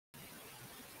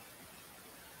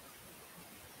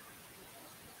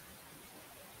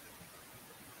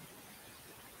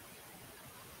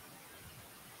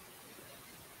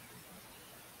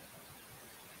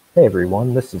Hey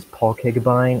everyone, this is Paul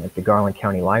Kegabine at the Garland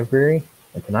County Library,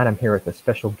 and tonight I'm here with a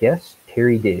special guest,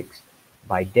 Terry Diggs.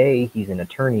 By day, he's an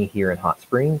attorney here in Hot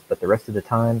Springs, but the rest of the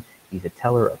time, he's a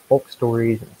teller of folk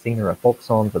stories and singer of folk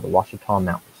songs of the Ouachita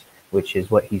Mountains, which is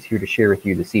what he's here to share with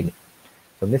you this evening.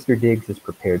 So Mr. Diggs has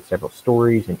prepared several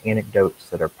stories and anecdotes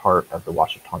that are part of the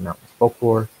Ouachita Mountains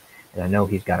folklore, and I know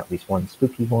he's got at least one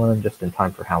spooky one just in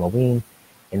time for Halloween,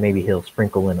 and maybe he'll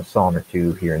sprinkle in a song or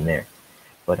two here and there.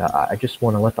 But I just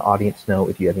want to let the audience know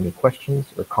if you have any questions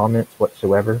or comments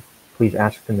whatsoever, please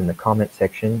ask them in the comment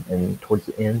section, and towards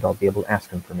the end, I'll be able to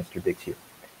ask them for Mr. Diggs here.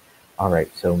 All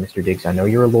right, so Mr. Diggs, I know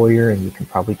you're a lawyer and you can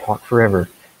probably talk forever,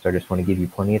 so I just want to give you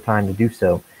plenty of time to do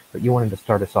so. But you wanted to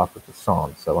start us off with a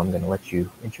song, so I'm going to let you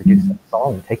introduce that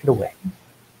song and take it away.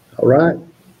 All right.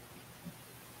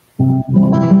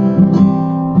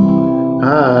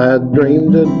 I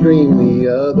dreamed a dream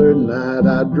the other night.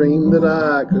 I dreamed that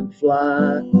I could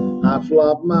fly. I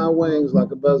flopped my wings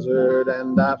like a buzzard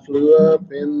and I flew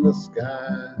up in the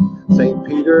sky. St.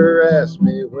 Peter asked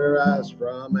me where I was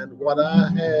from and what I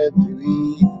had to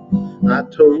eat. I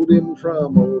told him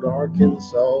from old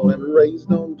Arkansas and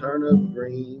raised on turnip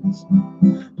greens.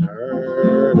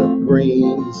 Turnip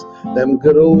greens, them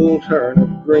good old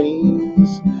turnip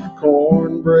greens.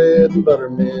 Cornbread and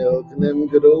buttermilk and them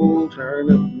good old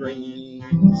turnip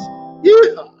greens.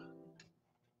 Yeah.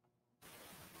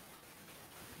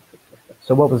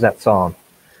 So what was that song?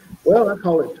 Well, I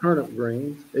call it turnip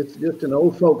greens. It's just an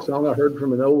old folk song I heard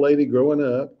from an old lady growing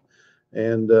up.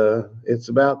 And it's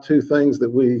about two things that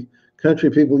we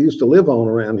country people used to live on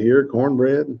around here,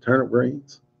 cornbread and turnip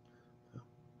greens.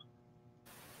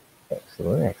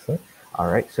 Excellent, excellent.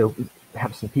 All right, so we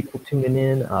have some people tuning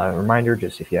in. Reminder,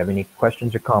 just if you have any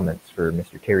questions or comments for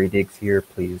Mr. Terry Diggs here,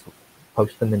 please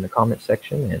post them in the comment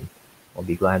section, and I'll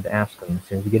be glad to ask them as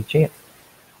soon as we get a chance.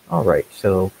 All right,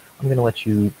 so I'm going to let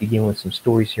you begin with some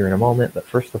stories here in a moment, but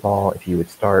first of all, if you would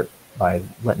start by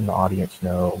letting the audience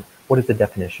know what is the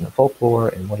definition of folklore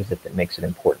and what is it that makes it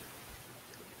important?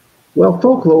 Well,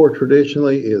 folklore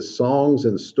traditionally is songs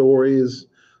and stories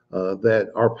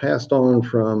that are passed on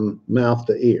from mouth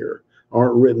to ear,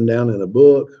 aren't written down in a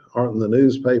book, aren't in the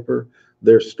newspaper.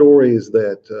 They're stories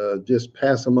that just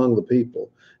pass among the people.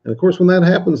 And of course, when that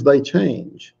happens, they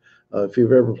change. If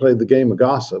you've ever played the game of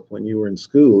gossip when you were in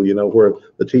school, you know, where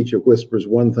the teacher whispers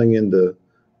one thing into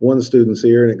one student's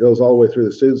ear and it goes all the way through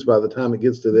the students. By the time it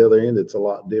gets to the other end, it's a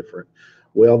lot different.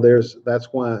 Well, that's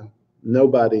why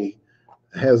nobody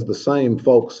has the same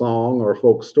folk song or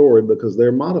folk story, because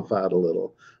they're modified a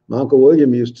little. My Uncle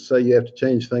William used to say you have to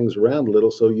change things around a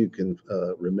little so you can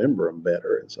remember them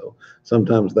better. And so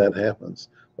sometimes that happens.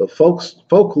 But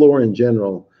folklore in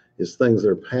general is things that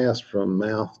are passed from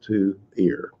mouth to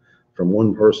ear, from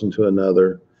one person to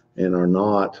another, and are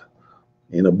not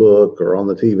in a book or on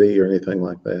the TV or anything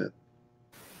like that.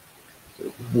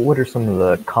 What are some of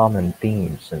the common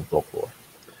themes in folklore?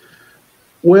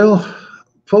 Well,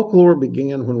 folklore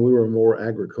began when we were a more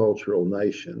agricultural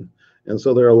nation, and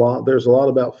so there's a lot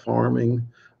about farming.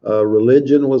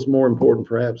 Religion was more important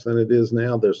perhaps than it is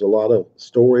now. There's a lot of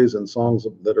stories and songs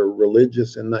that are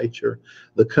religious in nature.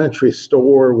 The country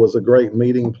store was a great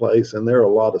meeting place, and there are a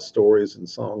lot of stories and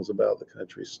songs about the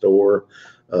country store.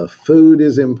 Food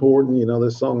is important. You know,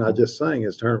 this song I just sang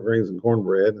is turnip greens and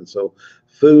cornbread, and so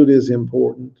food is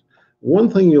important. One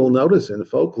thing you'll notice in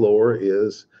folklore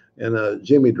is, and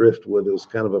Jimmy Driftwood was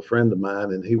kind of a friend of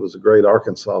mine, and he was a great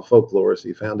Arkansas folklorist.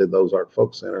 He founded the Ozark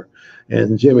Folk Center.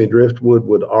 And Jimmy Driftwood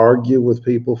would argue with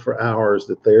people for hours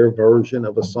that their version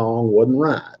of a song wasn't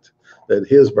right, that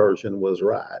his version was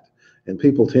right. And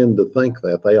people tend to think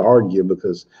that. They argue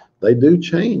because they do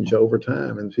change over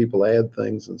time, and people add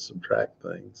things and subtract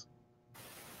things.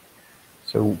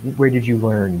 So where did you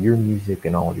learn your music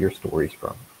and all of your stories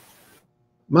from?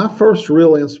 My first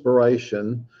real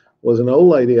inspiration was an old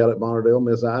lady out at Bonnerdale,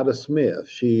 Miss Ida Smith.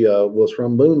 She was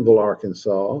from Booneville,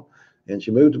 Arkansas, and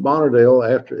she moved to Bonnerdale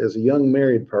after as a young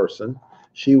married person.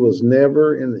 She was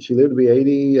never in, she lived to be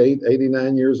 88,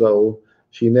 89 years old.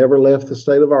 She never left the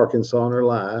state of Arkansas in her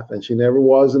life, and she never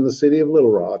was in the city of Little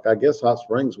Rock. I guess Hot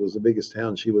Springs was the biggest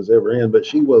town she was ever in, but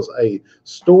she was a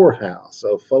storehouse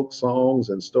of folk songs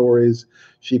and stories.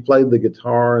 She played the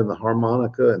guitar and the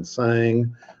harmonica and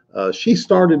sang. She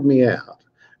started me out.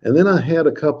 And then I had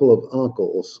a couple of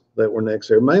uncles that were next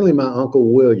there, mainly my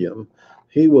Uncle William.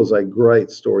 He was a great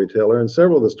storyteller, and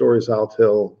several of the stories I'll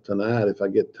tell tonight, if I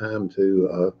get time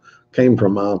to, came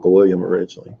from my Uncle William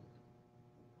originally.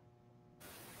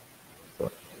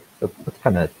 So let's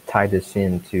kind of tie this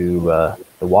into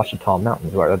the Ouachita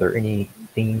Mountains. Are there any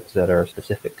themes that are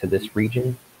specific to this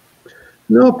region?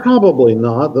 No, probably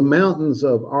not. The mountains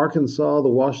of Arkansas, the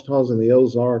Ouachitas and the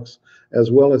Ozarks, as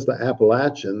well as the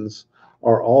Appalachians,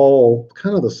 are all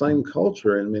kind of the same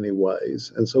culture in many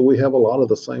ways. And so we have a lot of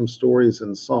the same stories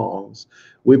and songs.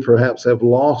 We perhaps have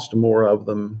lost more of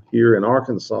them here in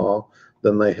Arkansas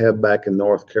than they have back in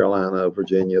North Carolina,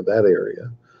 Virginia, that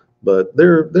area. But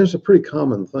there's a pretty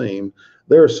common theme.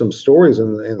 There are some stories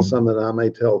and some that I may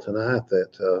tell tonight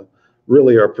that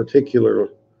really are particular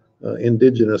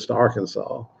indigenous to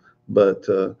Arkansas. But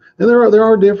and there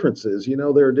are differences. You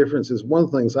know, there are differences. One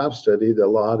of the things I've studied a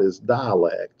lot is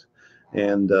dialect,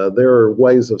 and there are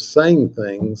ways of saying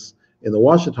things in the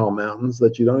Ouachita Mountains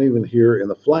that you don't even hear in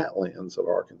the flatlands of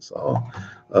Arkansas.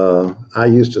 I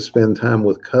used to spend time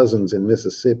with cousins in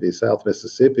Mississippi, South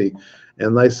Mississippi,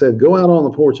 and they said, "Go out on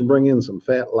the porch and bring in some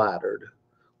fat lightered."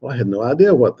 Well, I had no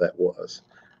idea what that was.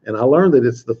 And I learned that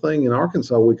it's the thing in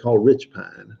Arkansas we call rich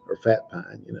pine or fat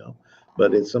pine, you know,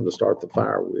 but it's something to start the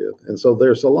fire with. And so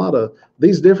there's a lot of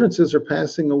these differences are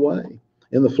passing away.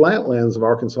 In the flatlands of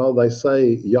Arkansas, they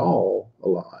say y'all a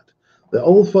lot. The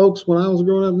old folks, when I was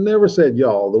growing up, never said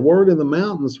y'all. The word in the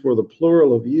mountains for the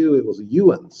plural of you, it was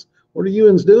youans. What are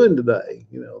youans doing today?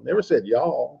 You know, never said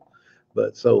y'all.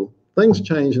 But so things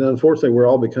change, and unfortunately, we're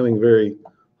all becoming very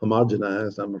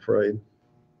homogenized, I'm afraid.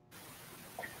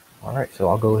 All right, so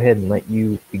I'll go ahead and let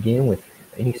you begin with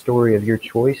any story of your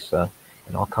choice, and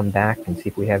I'll come back and see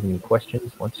if we have any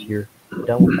questions once you're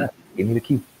done with that. Give me the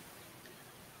cue.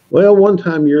 Well, one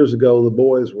time years ago, the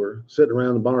boys were sitting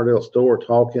around the Bonnerdale store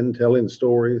talking, telling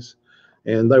stories,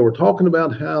 and they were talking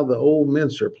about how the old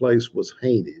Mincer place was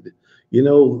haunted. You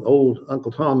know, old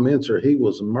Uncle Tom Mincer, he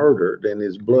was murdered and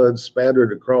his blood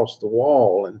spattered across the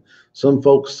wall. And some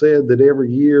folks said that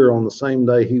every year on the same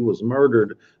day he was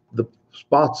murdered, the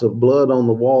spots of blood on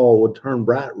the wall would turn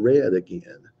bright red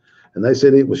again. And they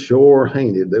said it was sure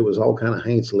haunted. There was all kind of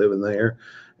haints living there.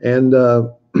 And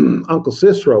Uncle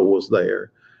Cicero was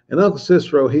there. And Uncle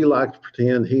Cicero, he liked to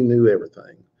pretend he knew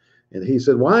everything. And he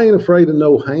said, "Well, I ain't afraid of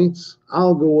no haints.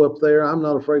 I'll go up there. I'm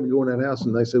not afraid to go in that house."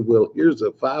 And they said, "Well, here's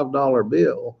a $5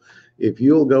 bill if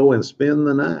you'll go and spend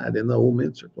the night in the old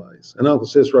Mincer place." And Uncle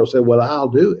Cicero said, "Well, I'll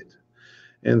do it."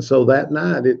 And so that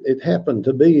night, it happened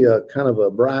to be a kind of a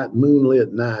bright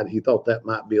moonlit night. He thought that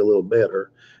might be a little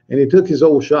better. And he took his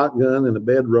old shotgun and a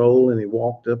bedroll and he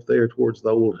walked up there towards the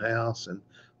old house. And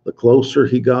the closer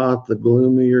he got, the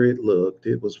gloomier it looked.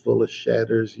 It was full of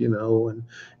shadows, you know, and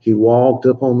he walked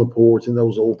up on the porch and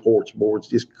those old porch boards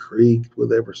just creaked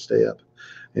with every step.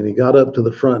 And he got up to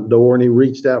the front door and he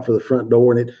reached out for the front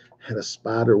door and it had a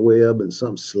spider web and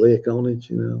some slick on it,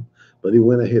 you know. But he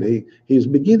went ahead. He was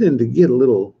beginning to get a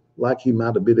little like he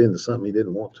might have bit into something he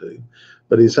didn't want to.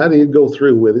 But he decided he'd go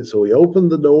through with it. So he opened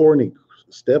the door and he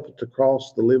stepped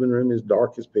across the living room, as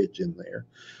dark as pitch in there.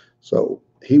 So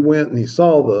he went and he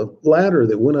saw the ladder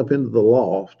that went up into the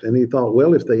loft. And he thought,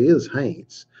 well, if there is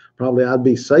haints, probably I'd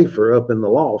be safer up in the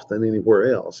loft than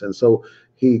anywhere else. And so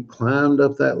he climbed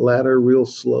up that ladder real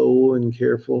slow and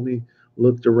careful. He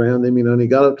looked around him, you know, and he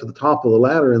got up to the top of the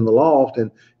ladder in the loft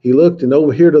and he looked, and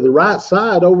over here to the right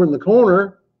side, over in the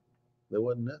corner, there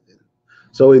wasn't nothing.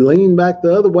 So he leaned back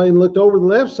the other way and looked over the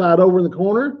left side over in the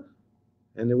corner,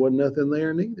 and there wasn't nothing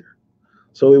there neither.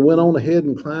 So he went on ahead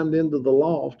and climbed into the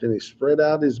loft, and he spread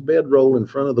out his bedroll in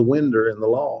front of the window in the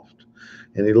loft.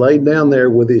 And he laid down there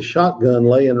with his shotgun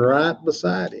laying right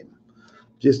beside him,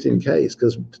 just in case,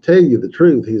 because to tell you the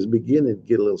truth, he was beginning to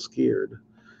get a little scared.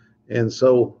 And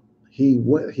so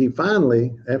he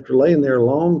finally, after laying there a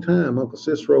long time, Uncle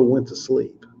Cicero went to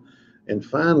sleep. And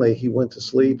finally, he went to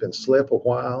sleep and slept a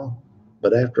while.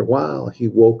 But after a while, he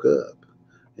woke up.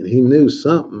 And he knew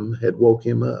something had woke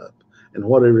him up. And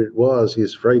whatever it was,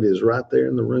 he's afraid is right there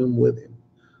in the room with him.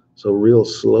 So real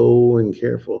slow and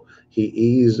careful, he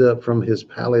eased up from his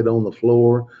pallet on the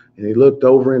floor. And he looked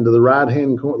over into the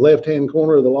left-hand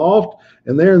corner of the loft.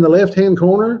 And there in the left-hand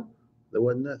corner, there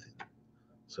wasn't nothing.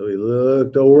 So he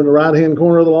looked over in the right-hand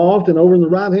corner of the loft, and over in the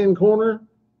right-hand corner,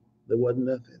 there wasn't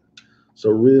nothing. So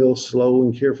real slow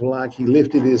and careful like, he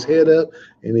lifted his head up,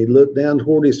 and he looked down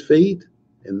toward his feet,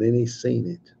 and then he seen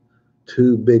it.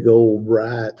 Two big old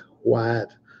bright white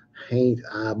haint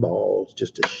eyeballs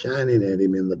just a-shining at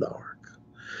him in the dark.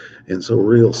 And so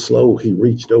real slow, he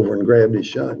reached over and grabbed his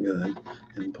shotgun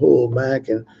and pulled back,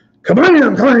 and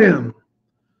kablam, kablam!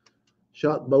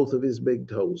 Shot both of his big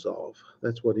toes off.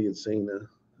 That's what he had seen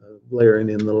glaring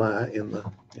in the light in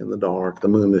the dark. The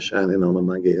moon was shining on him,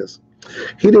 I guess.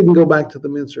 He didn't go back to the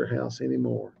Mincer house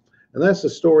anymore. And that's the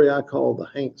story I call the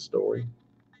haint story.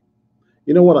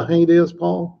 You know what a haint is,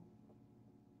 Paul?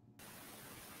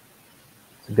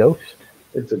 It's a ghost.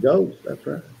 It's a ghost, that's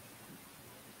right.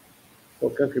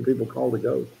 what country people call to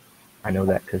go. I know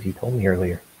that because you told me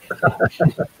earlier.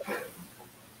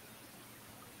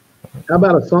 How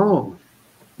about a song?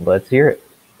 Let's hear it.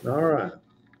 All right.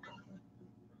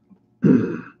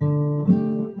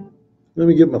 Let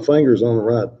me get my fingers on the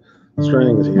right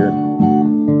strings here.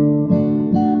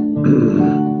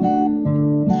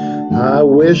 I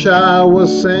wish I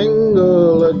was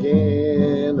single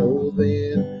again, oh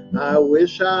then, I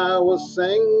wish I was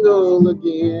single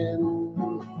again.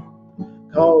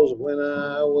 'Cause when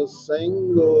I was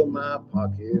single, my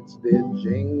pockets did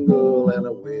jingle, and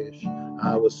I wish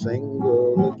I was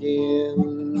single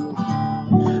again.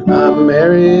 I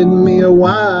married me a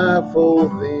wife, oh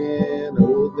then,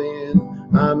 oh then,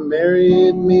 I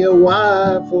married me a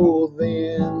wife, oh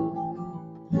then.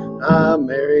 I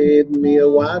married me a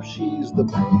wife, she's the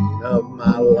bane of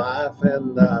my life,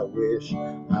 and I wish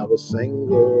I was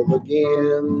single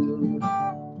again.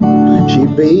 She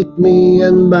beat me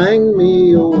and banged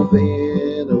me, oh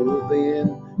then, oh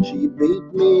then. She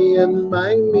beat me and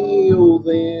banged me, oh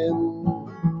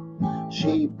then.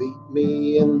 She beat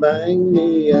me and banged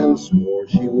me and swore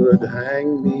she would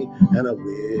hang me, and I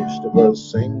wished I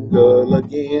was single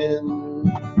again.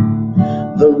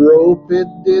 The rope it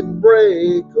did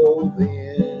break, oh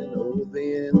then, oh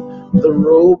then. The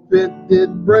rope it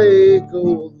did break,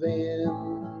 oh then.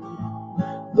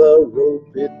 The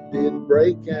rope it did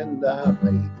break, and I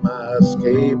made my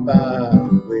escape. I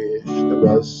wished I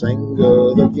was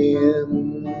single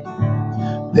again.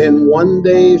 Then one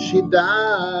day she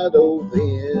died, oh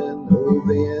then, oh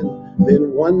then.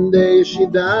 Then one day she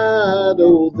died,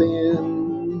 oh then.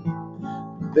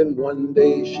 Then one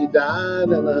day she died,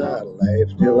 and I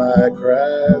laughed till I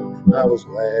cried. I was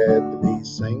glad to be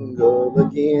single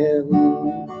again.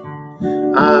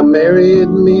 I married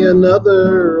me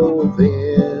another, oh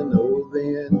then, oh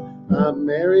then. I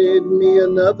married me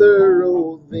another,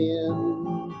 oh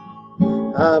then.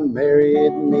 I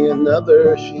married me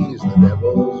another, she's the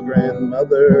devil's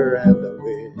grandmother, and I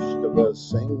wished I was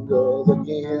single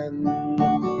again.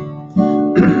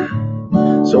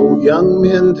 So young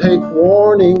men take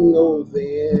warning, oh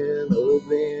then, oh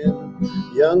then.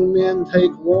 Young men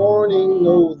take warning,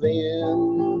 oh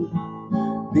then.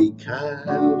 Be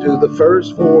kind to the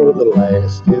first, for the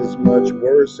last is much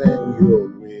worse, and you'll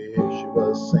wish you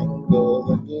was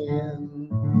single again.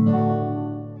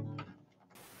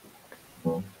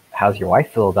 How's your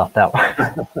wife feel about that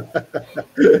one?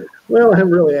 Well, I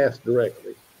haven't really asked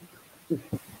directly.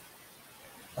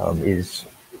 Is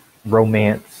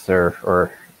romance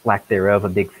or lack thereof a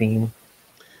big theme?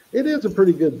 It is a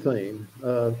pretty good theme.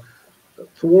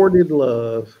 Thwarted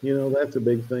love, you know, that's a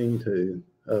big thing too.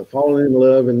 Falling in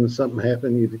love and something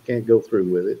happened, you can't go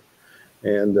through with it.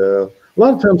 And a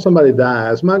lot of times somebody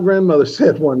dies. My grandmother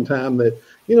said one time that,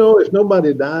 you know, if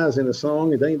nobody dies in a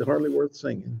song, it ain't hardly worth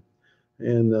singing.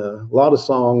 And a lot of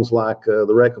songs like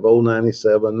The Wreck of Old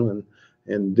 97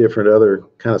 and different other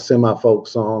kind of semi-folk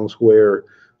songs where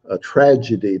a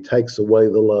tragedy takes away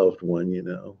the loved one, you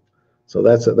know. So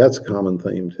that's a common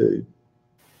theme too.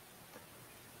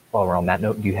 While we're on that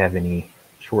note, do you have any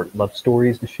short love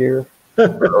stories to share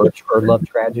or love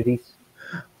tragedies?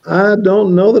 I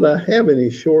don't know that I have any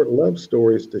short love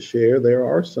stories to share. There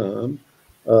are some,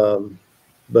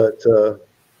 but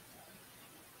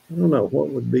I don't know what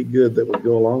would be good that would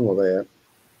go along with that.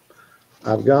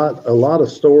 I've got a lot of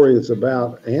stories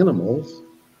about animals.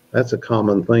 That's a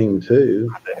common theme too.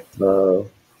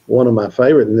 One of my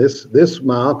favorite, and this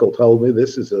my uncle told me,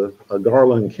 this is a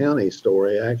Garland County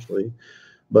story actually.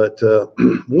 But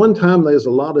one time there's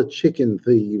a lot of chicken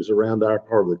thieves around our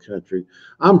part of the country.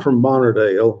 I'm from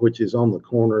Bonnerdale, which is on the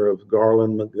corner of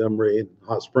Garland, Montgomery, and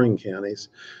Hot Spring counties.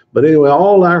 But anyway,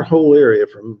 all our whole area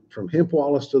from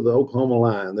Hempwallace to the Oklahoma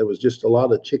line, there was just a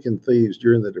lot of chicken thieves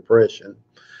during the Depression.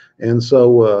 And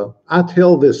so I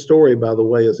tell this story, by the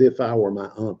way, as if I were my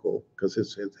uncle,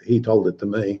 because he told it to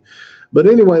me. But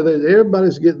anyway,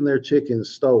 everybody's getting their chickens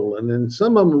stolen. And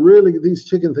some of them really, these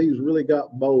chicken thieves really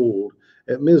got bold.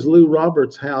 At Ms. Lou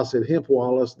Roberts' house at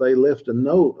Hempwallace, they left a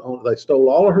note on, they stole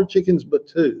all of her chickens but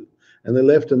two. And they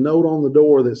left a note on the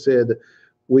door that said,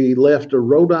 "We left a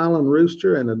Rhode Island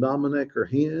rooster and a Dominecker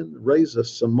hen. Raise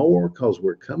us some more because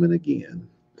we're coming again."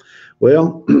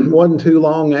 Well, it wasn't too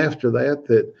long after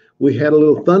that we had a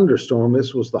little thunderstorm.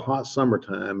 This was the hot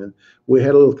summertime, and we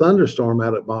had a little thunderstorm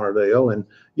out at Bonnerdale. And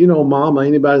you know, Mama,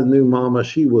 anybody that knew Mama,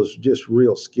 she was just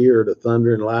real scared of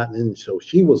thunder and lightning. So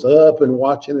she was up and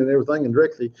watching and everything. And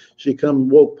directly she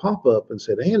woke Pop up and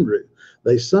said, "Andrew,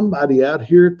 there's somebody out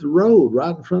here at the road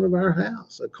right in front of our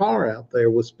house. A car out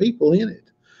there with people in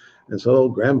it." And so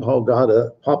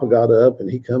Papa got up,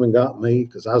 and he come and got me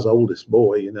because I was the oldest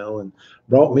boy, and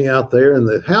brought me out there. And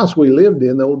the house we lived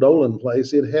in, the old Dolan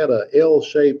place, it had a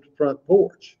L-shaped front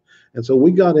porch. And so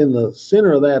we got in the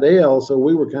center of that L, so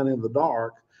we were kind of in the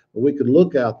dark. But we could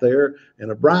look out there,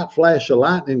 and a bright flash of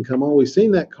lightning come on. We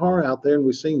seen that car out there, and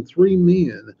we seen 3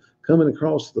 men coming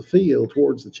across the field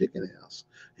towards the chicken house.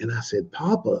 And I said,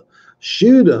 Papa,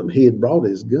 shoot them. He had brought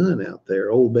his gun out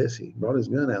there. Old Bessie brought his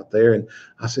gun out there. And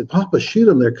I said, Papa, shoot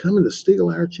them. They're coming to steal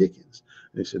our chickens.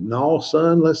 And he said, no,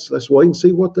 son, let's wait and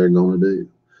see what they're going to do.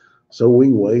 So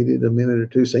we waited a minute or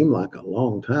two. Seemed like a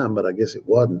long time, but I guess it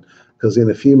wasn't, because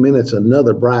in a few minutes,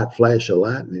 another bright flash of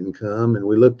lightning come, and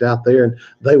we looked out there, and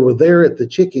they were there at the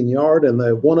chicken yard, and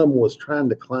one of them was trying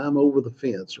to climb over the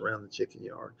fence around the chicken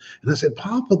yard. And I said,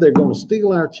 Papa, they're going to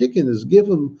steal our chickens. Give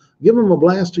them a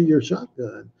blast of your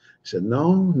shotgun. He said,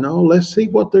 no, let's see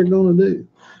what they're going to do.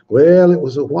 Well, it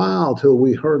was a while till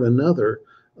we heard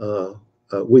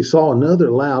we saw another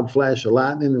loud flash of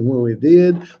lightning, and when we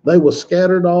did, they were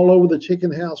scattered all over the chicken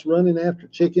house, running after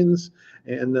chickens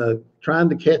and trying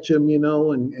to catch them,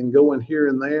 and going here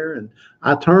and there. And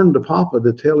I turned to Papa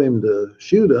to tell him to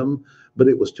shoot them, but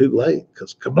it was too late,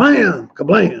 because kablam,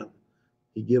 kablam,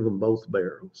 he gave them both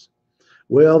barrels.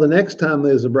 Well, the next time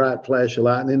there's a bright flash of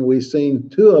lightning, we seen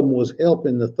 2 of them was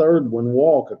helping the third one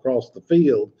walk across the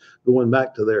field, going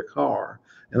back to their car.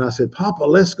 And I said, Papa,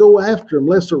 let's go after them.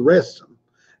 Let's arrest them.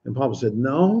 And Papa said,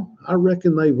 no, I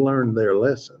reckon they've learned their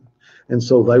lesson. And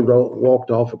so they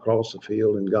walked off across the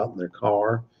field and got in their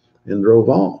car and drove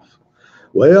off.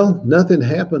 Well, nothing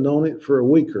happened on it for a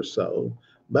week or so.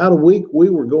 About a week, we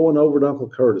were going over to Uncle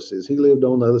Curtis's. He lived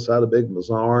on the other side of Big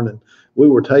Mazarn, and we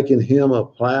were taking him a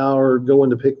plow or going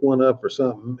to pick one up or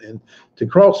something. And to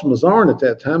cross Mazarn at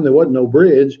that time, there wasn't no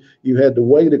bridge. You had to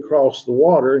wade across the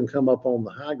water and come up on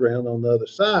the high ground on the other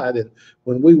side. And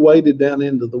when we waded down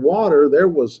into the water, there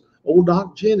was old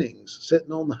Doc Jennings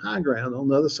sitting on the high ground on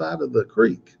the other side of the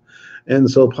creek.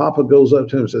 And so Papa goes up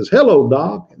to him and says, hello,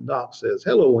 Doc. And Doc says,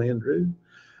 hello, Andrew.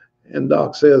 And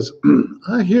Doc says,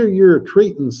 I hear you're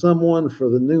treating someone for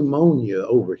the pneumonia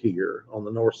over here on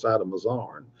the north side of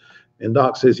Mazarn. And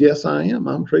Doc says, yes, I am.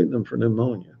 I'm treating them for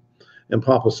pneumonia. And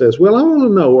Papa says, well, I want to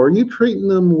know, are you treating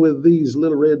them with these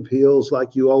little red pills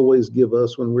like you always give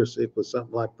us when we're sick with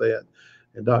something like that?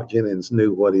 And Doc Jennings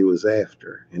knew what he was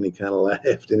after, and he kind of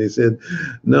laughed, and he said,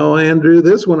 no, Andrew,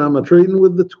 this one I'm treating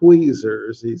with the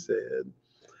tweezers, he said.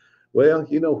 Well,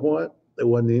 you know what? There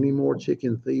wasn't any more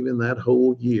chicken thieving that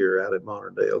whole year out at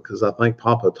Bonnerdale, because I think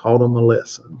Papa taught them a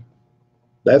lesson.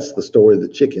 That's the story of the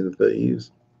chicken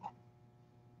thieves.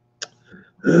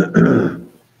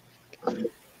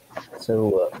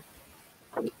 So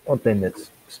one thing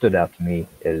that's stood out to me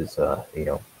is,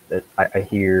 that I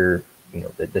hear,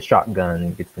 the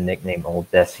shotgun gets the nickname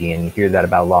Old Bessie, and you hear that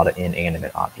about a lot of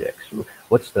inanimate objects.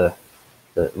 What's the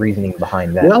reasoning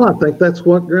behind that? Well, I think that's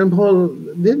what Grandpa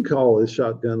did call his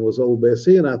shotgun, was Old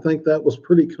Bessie, and I think that was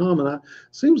pretty common.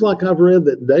 Seems like I've read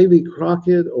that Davy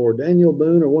Crockett or Daniel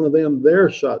Boone or one of them, their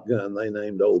shotgun they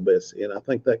named Old Bessie, and I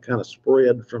think that kind of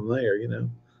spread from there,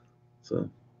 So,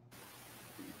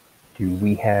 do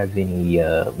we have any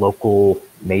local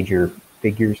major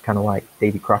figures, kind of like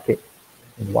Davy Crockett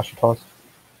in Ouachita?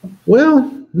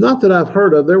 Well, not that I've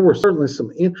heard of. There were certainly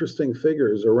some interesting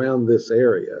figures around this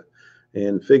area,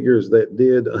 and figures that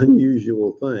did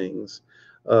unusual things.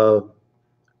 Of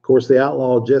course, the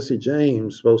outlaw Jesse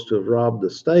James supposed to have robbed a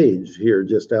stage here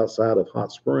just outside of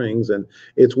Hot Springs, and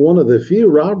it's one of the few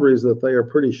robberies that they are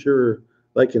pretty sure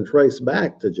they can trace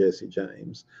back to Jesse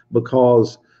James,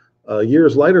 because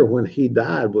years later, when he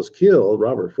was killed,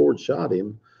 Robert Ford shot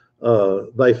him.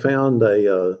 They found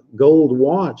a gold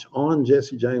watch on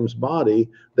Jesse James' body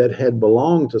that had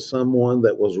belonged to someone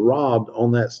that was robbed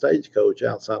on that stagecoach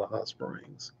outside of Hot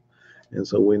Springs. And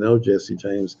so we know Jesse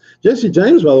James. Jesse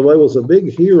James, by the way, was a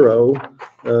big hero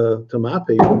to my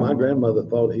people. My grandmother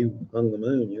thought he hung the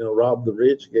moon, robbed the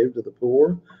rich, gave to the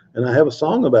poor. And I have a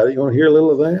song about it. You want to hear a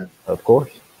little of that? Of course.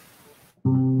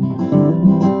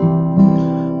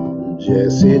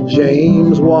 Jesse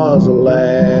James was a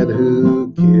lad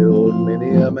who killed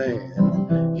many a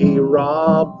man. He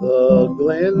robbed the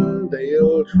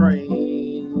Glendale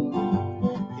train.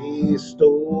 He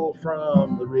stole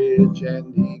from the rich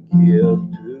and he gave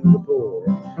to the poor.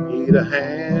 He'd a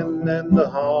hand and a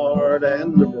heart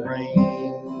and a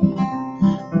brain.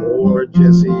 Poor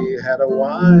Jesse had a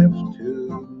wife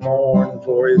to mourn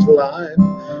for his life.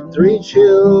 3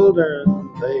 children,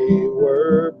 they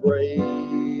were brave.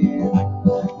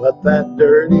 But that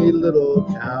dirty little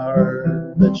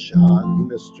coward that shot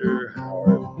Mr.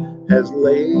 Howard has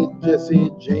laid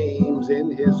Jesse James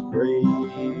in his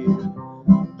grave.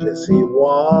 Jesse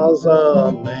was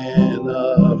a man,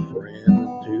 a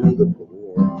friend to the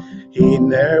poor. He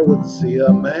ne'er would see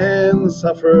a man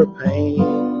suffer pain.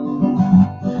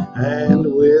 And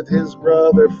with his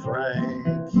brother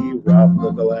Frank, he robbed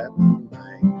the Gallatin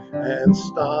Bank and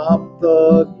stopped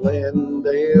the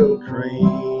Glendale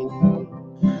train.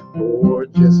 Poor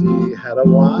Jesse had a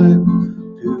wife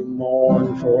to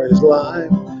mourn for his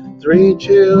life. 3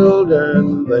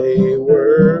 children, they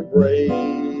were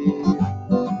brave.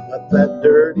 But that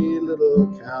dirty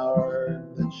little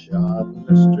coward that shot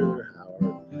Mr.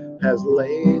 Howard has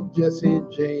laid Jesse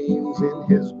James in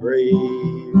his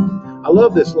grave. I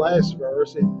love this last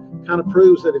verse. It kind of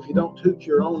proves that if you don't toot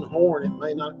your own horn, it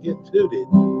may not get tooted.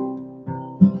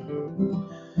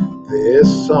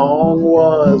 This song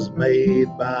was made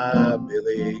by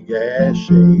Billy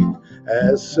Gashade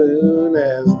as soon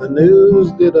as the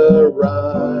news did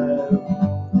arrive.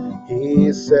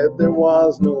 He said there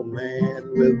was no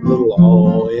man with the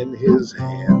law in his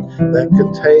hand that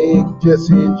could take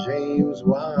Jesse James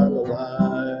while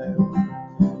alive.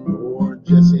 Poor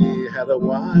Jesse had a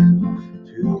wife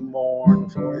to mourn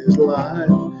for his life.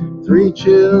 3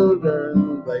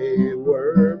 children, they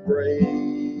were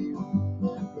brave.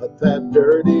 But that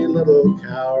dirty little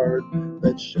coward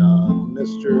that shot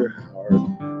Mr.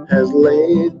 Howard has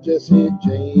laid Jesse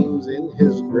James in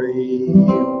his grave.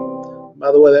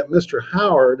 By the way, that Mr.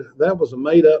 Howard, that was a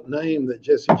made-up name that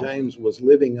Jesse James was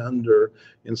living under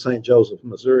in St. Joseph,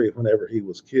 Missouri, whenever he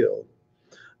was killed.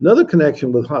 Another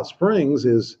connection with Hot Springs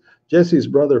is Jesse's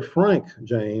brother Frank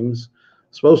James,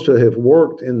 supposed to have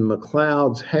worked in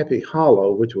McLeod's Happy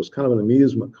Hollow, which was kind of an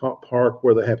amusement park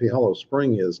where the Happy Hollow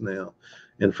Spring is now.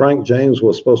 And Frank James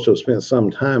was supposed to have spent some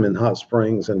time in Hot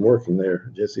Springs and working there,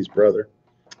 Jesse's brother.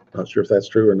 Not sure if that's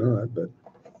true or not, but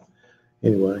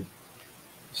anyway.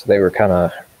 So they were kind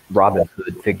of Robin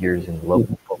Hood figures in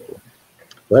local folklore.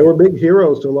 They were big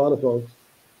heroes to a lot of folks.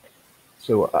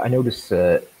 So I noticed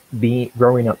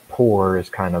growing up poor is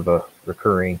kind of a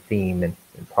recurring theme, and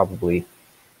probably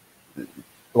a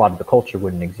lot of the culture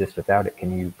wouldn't exist without it.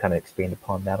 Can you kind of expand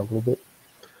upon that a little bit?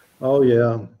 Oh,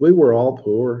 yeah. We were all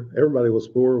poor. Everybody was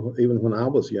poor, even when I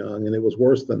was young, and it was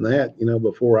worse than that,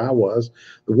 before I was.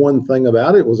 The one thing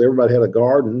about it was everybody had a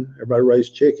garden. Everybody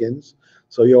raised chickens.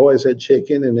 So you always had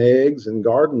chicken and eggs and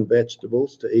garden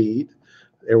vegetables to eat.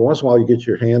 Every once in a while you get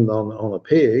your hand on a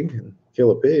pig and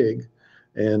kill a pig.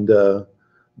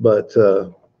 But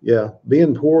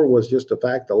being poor was just a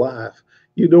fact of life.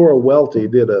 Eudora Welty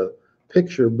did a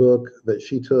picture book that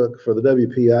she took for the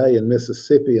WPA in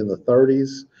Mississippi in the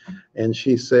 30s. And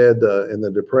she said in the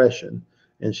Depression,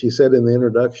 and she said in the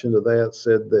introduction to that,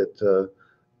 said that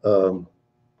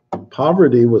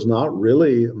poverty was not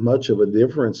really much of a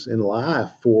difference in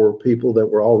life for people that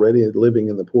were already living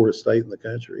in the poorest state in the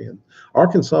country. And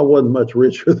Arkansas wasn't much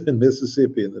richer than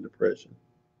Mississippi in the Depression.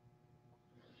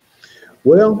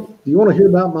 Well, do you want to hear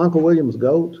about my Uncle William's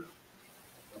goat?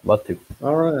 Love to.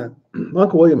 All right.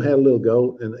 Uncle William had a little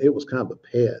goat, and it was kind of a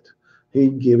pet.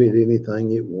 He'd give it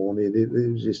anything it wanted. It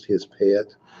was just his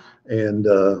pet. And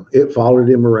it followed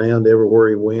him around everywhere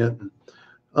he went.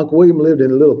 Uncle William lived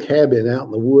in a little cabin out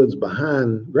in the woods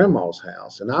behind Grandma's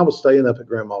house. And I was staying up at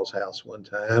Grandma's house one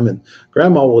time, and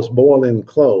Grandma was boiling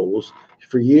clothes.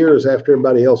 For years after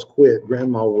everybody else quit,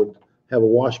 Grandma would have a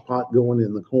wash pot going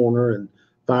in the corner and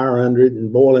fire under it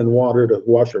and boiling water to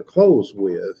wash her clothes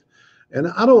with. And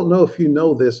I don't know if you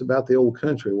know this about the old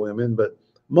country women, but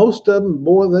most of them,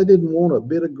 boy, they didn't want a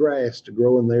bit of grass to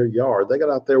grow in their yard. They got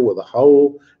out there with a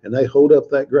hoe and they hoed up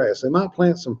that grass. They might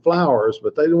plant some flowers,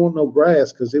 but they didn't want no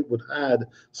grass because it would hide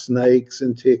snakes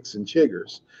and ticks and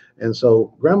chiggers. And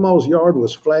so Grandma's yard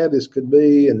was flat as could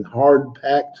be and hard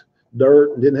packed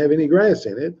dirt and didn't have any grass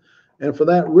in it. And for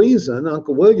that reason,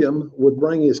 Uncle William would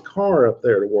bring his car up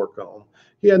there to work on.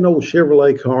 He had an old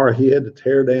Chevrolet car he had to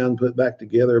tear down, put back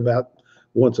together about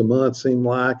once a month, seemed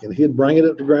like, and he'd bring it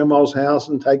up to Grandma's house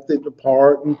and take it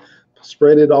apart and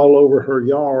spread it all over her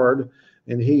yard.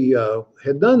 And he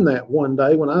had done that one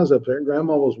day when I was up there.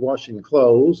 Grandma was washing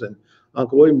clothes, and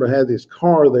Uncle William had his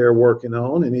car there working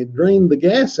on, and he drained the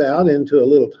gas out into a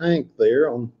little tank there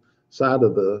on the side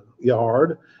of the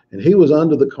yard. And he was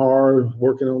under the car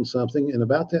working on something, and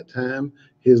about that time,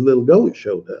 his little goat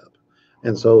showed up.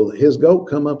 And so his goat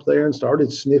come up there and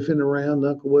started sniffing around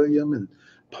Uncle William and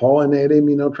pawing at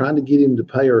him, trying to get him to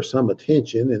pay her some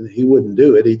attention, and he wouldn't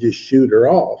do it. He'd just shoot her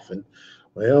off. And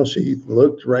well, she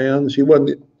looked around. She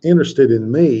wasn't interested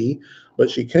in me, but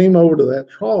she came over to that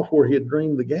trough where he had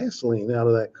drained the gasoline out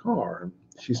of that car.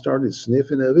 She started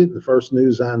sniffing of it. The first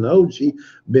news I know, she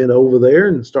bent over there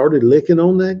and started licking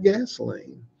on that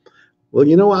gasoline.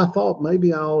 Well, I thought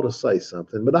maybe I ought to say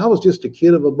something, but I was just a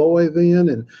kid of a boy then,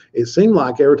 and it seemed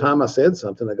like every time I said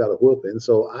something, I got a whooping.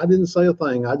 So I didn't say a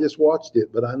thing. I just watched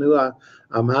it, but I knew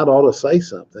I might ought to say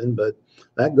something. But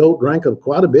that goat drank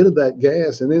quite a bit of that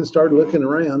gas and then started looking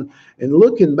around. And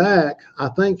looking back, I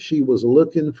think she was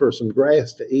looking for some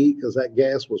grass to eat because that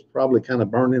gas was probably kind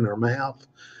of burning her mouth.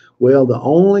 Well, the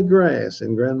only grass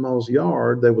in Grandma's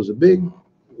yard, there was a big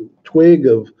twig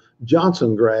of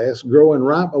Johnson grass growing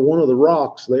right by one of the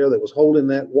rocks there that was holding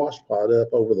that washpot up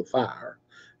over the fire.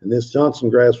 And this Johnson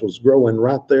grass was growing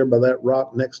right there by that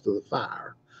rock next to the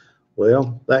fire.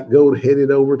 Well, that goat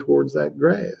headed over towards that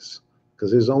grass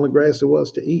because it was the only grass there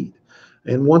was to eat.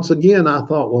 And once again, I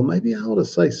thought, well, maybe I ought to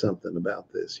say something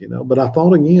about this, But I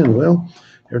thought again, well,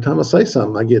 every time I say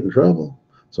something, I get in trouble.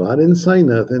 So I didn't say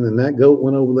nothing. And that goat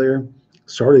went over there,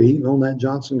 started eating on that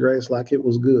Johnson grass like it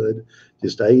was good.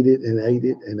 Just ate it and ate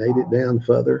it and ate it down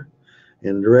further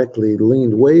and directly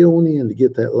leaned way on in to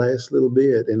get that last little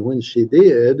bit. And when she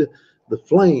did, the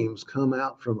flames come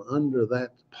out from under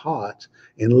that pot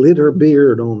and lit her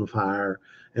beard on fire.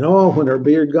 And when her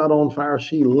beard got on fire,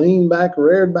 she leaned back,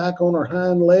 reared back on her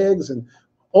hind legs and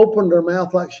opened her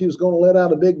mouth like she was going to let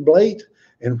out a big blate.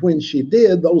 And when she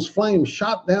did, those flames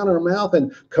shot down her mouth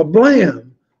and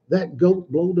kablam, that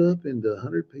goat blowed up into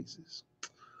 100 pieces.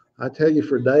 I tell you,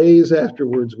 for days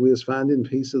afterwards, we was finding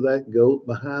pieces of that goat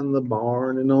behind the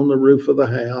barn and on the roof of the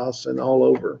house and all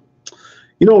over.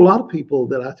 A lot of people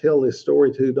that I tell this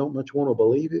story to don't much want to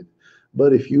believe it.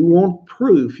 But if you want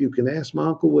proof, you can ask my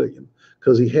Uncle William,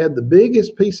 because he had the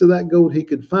biggest piece of that goat he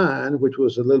could find, which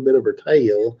was a little bit of her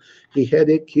tail. He had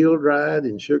it killed, dried,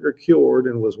 and sugar cured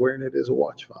and was wearing it as a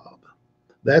watch fob.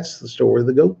 That's the story of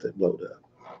the goat that blowed up.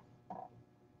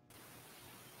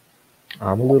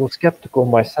 I'm a little skeptical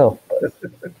myself, but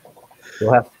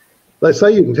you'll have. They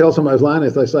say you can tell somebody's lying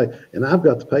if they say, and I've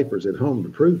got the papers at home to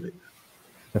prove it.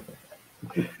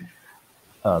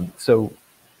 So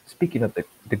speaking of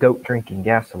the goat drinking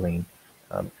gasoline,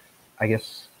 I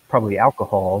guess probably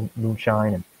alcohol,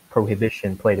 moonshine, and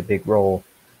prohibition played a big role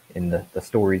in the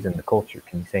stories and the culture.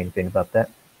 Can you say anything about that?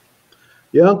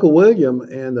 Yeah, Uncle William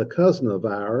and a cousin of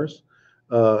ours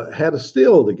had a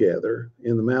still together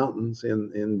in the mountains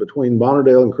in between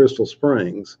Bonnerdale and Crystal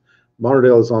Springs.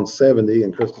 Bonnerdale is on 70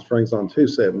 and Crystal Springs on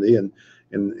 270.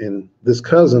 And this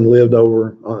cousin lived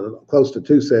over close to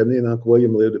 270, and Uncle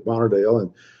William lived at Bonnerdale.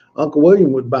 And Uncle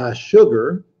William would buy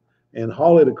sugar and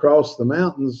haul it across the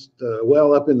mountains.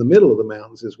 Up in the middle of the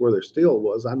mountains is where their still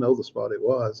was. I know the spot it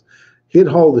was. He'd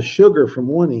haul the sugar from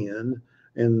one end,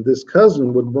 and this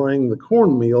cousin would bring the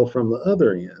cornmeal from the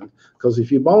other end. Because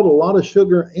if you bought a lot of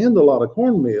sugar and a lot of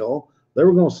cornmeal, they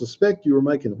were going to suspect you were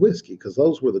making whiskey, because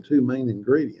those were the two main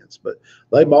ingredients. But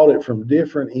they bought it from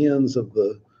different ends of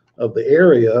the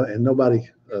area, and nobody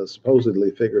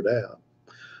supposedly figured out.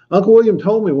 Uncle William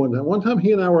told me one time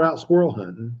he and I were out squirrel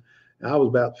hunting. I was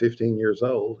about 15 years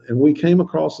old, and we came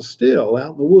across a still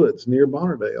out in the woods near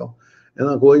Bonnerdale. And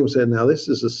Uncle William said, now this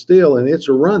is a still, and it's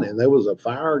running. There was a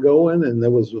fire going, and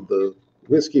the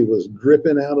whiskey was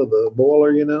dripping out of the boiler,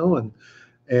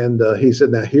 and he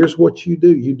said, now here's what you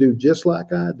do. You do just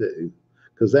like I do,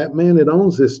 because that man that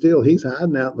owns this still, he's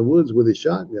hiding out in the woods with his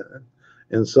shotgun.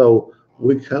 And so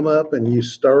we come up and you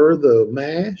stir the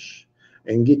mash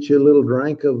and get you a little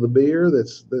drink of the beer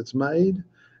that's made,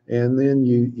 and then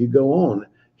you go on.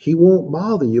 He won't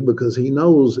bother you because he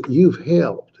knows you've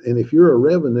helped. And if you're a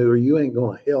revenuer, you ain't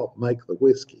going to help make the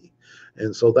whiskey.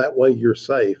 And so that way you're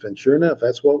safe. And sure enough,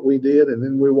 that's what we did. And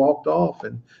then we walked off,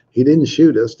 and he didn't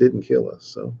shoot us, didn't kill us.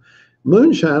 So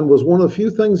moonshine was one of the few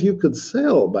things you could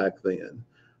sell back then.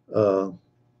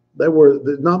 There were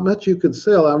not much you could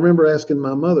sell. I remember asking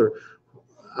my mother,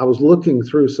 I was looking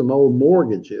through some old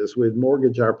mortgages. We'd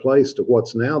mortgaged our place to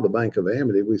what's now the Bank of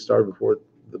Amity. We started before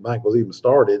the bank was even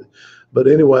started. But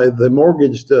anyway, they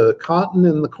mortgaged cotton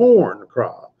and the corn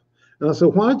crop. And I said,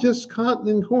 why just cotton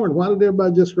and corn? Why did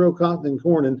everybody just grow cotton and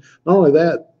corn? And not only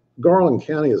that, Garland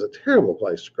County is a terrible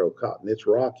place to grow cotton. It's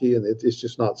rocky, and it's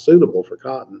just not suitable for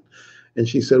cotton. And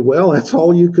she said, well, that's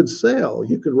all you could sell.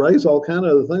 You could raise all kinds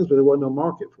of other things, but there wasn't no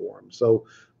market for them. So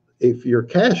if your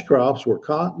cash crops were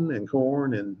cotton and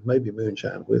corn and maybe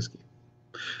moonshine whiskey.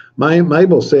 My Aunt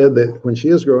Mabel said that when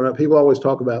she was growing up, people always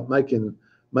talk about making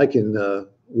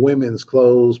women's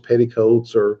clothes,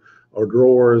 petticoats, or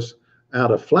drawers out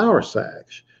of flour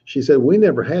sacks. She said, we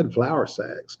never had flour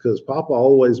sacks because Papa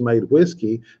always made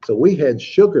whiskey. So we had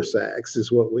sugar sacks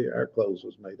is what our clothes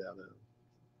was made out of.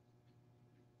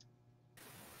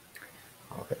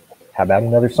 Okay. How about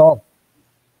another song?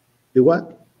 Do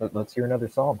what? Let's hear another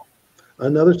song.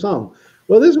 Another song.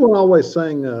 Well, this one I always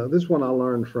sang. This one I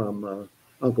learned from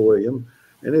Uncle William,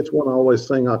 and it's one I always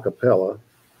sing a cappella.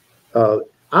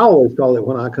 I always call it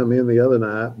When I Come In the other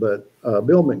night, but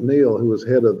Bill McNeil, who was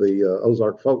head of the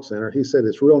Ozark Folk Center, he said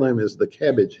its real name is the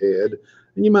Cabbage Head,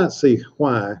 and you might see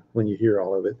why when you hear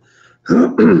all of it.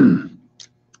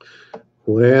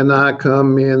 When I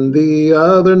come in the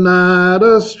other night,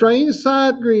 a strange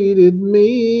sight greeted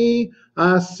me.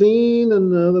 I seen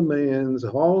another man's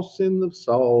horse in the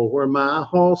stall where my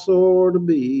horse ought to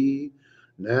be.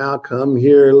 Now come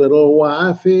here, little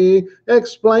wifey,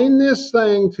 explain this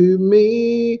thing to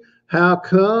me. How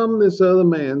come this other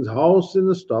man's horse in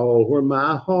the stall where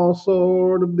my horse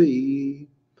ought to be?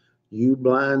 You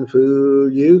blind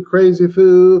fool, you crazy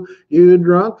fool, you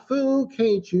drunk fool,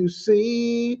 can't you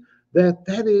see that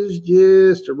is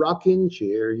just a rocking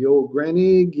chair your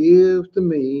granny give to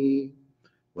me?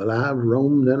 Well, I've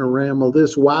roamed and rambled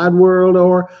this wide world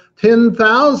o'er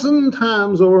 10,000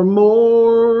 times or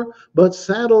more, but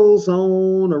saddles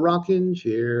on a rocking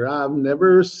chair I've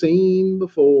never seen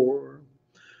before.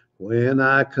 When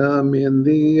I come in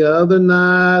the other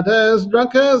night, as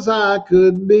drunk as I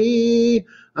could be,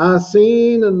 I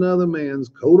seen another man's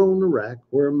coat on the rack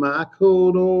where my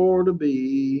coat ought to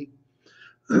be.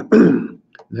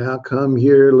 Now come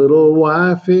here, little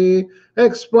wifey,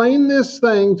 explain this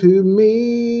thing to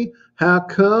me. How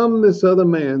come this other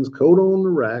man's coat on the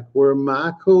rack where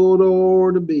my coat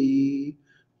ought to be?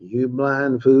 You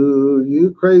blind fool,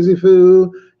 you crazy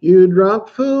fool, you drunk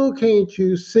fool, can't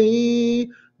you see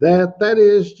that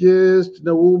is just an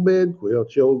old bed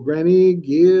quilt your granny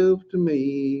give to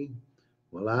me?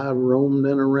 Well, I've roamed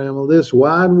and rambled this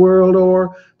wide world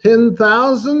o'er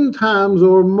 10,000 times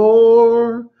or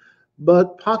more,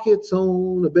 but pockets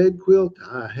on a bed quilt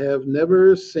I have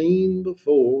never seen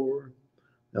before.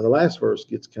 Now, the last verse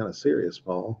gets kind of serious,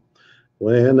 Paul.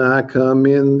 When I come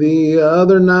in the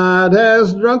other night,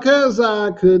 as drunk as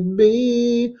I could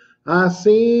be, I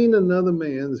seen another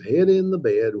man's head in the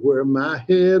bed where my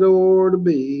head ought to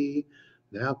be.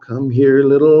 Now come here,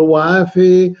 little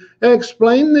wifey,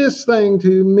 explain this thing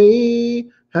to me.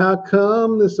 How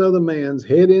come this other man's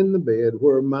head in the bed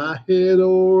where my head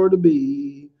ought to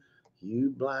be?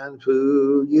 You blind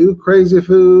fool, you crazy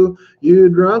fool, you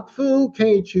drunk fool,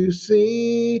 can't you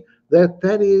see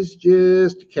that is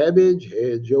just a cabbage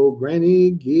head your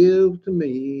granny give to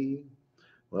me?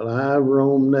 Well, I've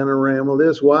roamed and rambled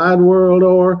this wide world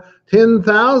o'er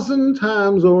 10,000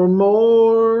 times or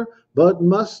more, but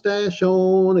mustache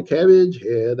on a cabbage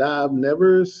head I've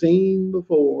never seen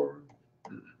before.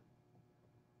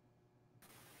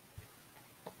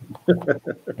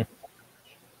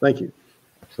 Thank you.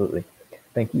 Absolutely.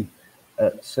 Thank you.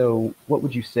 So what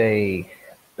would you say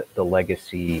the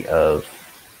legacy of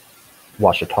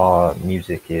Ouachita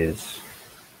music is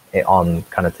on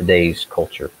kind of today's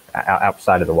culture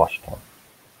outside of the Ouachita?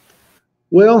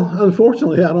 Well,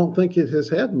 unfortunately, I don't think it has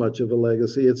had much of a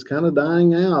legacy. It's kind of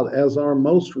dying out, as are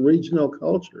most regional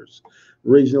cultures,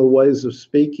 regional ways of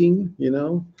speaking. You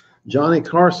know, Johnny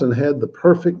Carson had the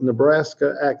perfect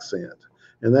Nebraska accent,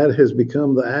 and that has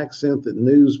become the accent that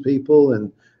news people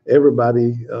and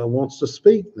everybody wants to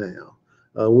speak now.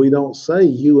 We don't say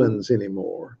Ewans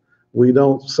anymore. We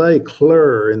don't say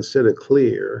clur instead of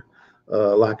clear.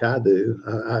 Like I do.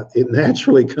 It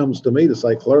naturally comes to me to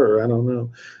say clur. I don't know.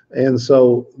 And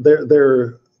so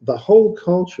the whole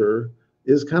culture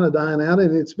is kind of dying out,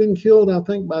 and it's been killed, I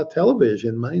think, by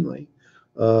television mainly.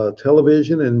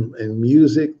 Television and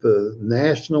music, the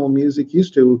national music.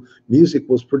 Music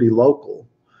was pretty local.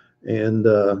 And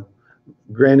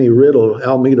Granny Riddle,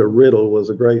 Almeda Riddle, was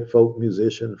a great folk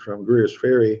musician from Greer's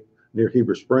Ferry near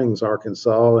Heber Springs,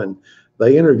 Arkansas. And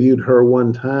they interviewed her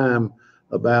one time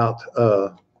about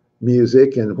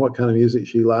music and what kind of music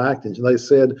she liked. And they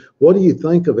said, "What do you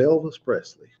think of Elvis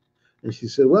Presley?" And she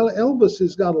said, "Well, Elvis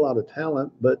has got a lot of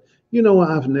talent, but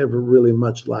I've never really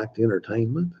much liked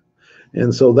entertainment."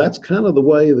 And so that's kind of the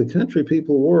way the country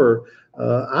people were.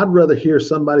 I'd rather hear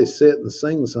somebody sit and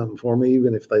sing something for me,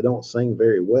 even if they don't sing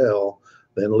very well,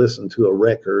 than listen to a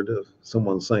record of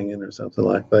someone singing or something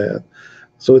like that.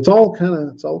 So it's all kind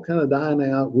of dying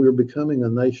out. We're becoming a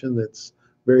nation that's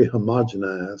very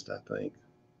homogenized, I think.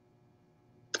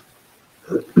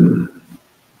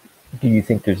 Do you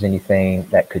think there's anything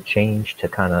that could change to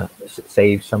kind of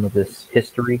save some of this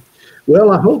history?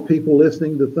 Well, I hope people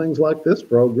listening to things like this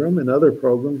program and other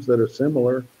programs that are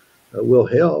similar will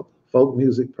help, folk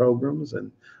music programs.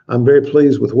 And I'm very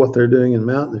pleased with what they're doing in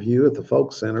Mountain View at the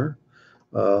Folk Center.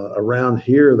 Around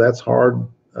here, that's hard.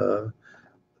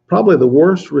 Probably the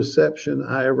worst reception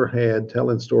I ever had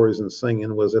telling stories and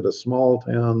singing was at a small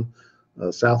town,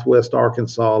 Southwest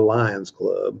Arkansas Lions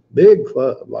Club. Big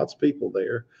club, lots of people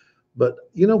there. But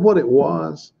you know what it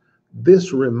was?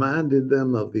 This reminded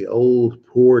them of the old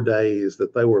poor days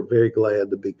that they were very glad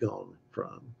to be gone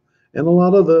from. And a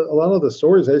lot of the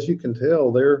stories, as you can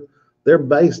tell, they're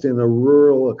based in a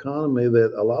rural economy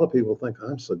that a lot of people think,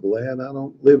 I'm so glad I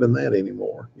don't live in that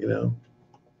anymore.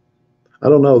 I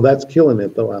don't know. That's killing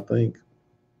it, though, I think.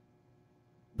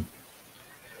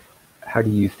 How do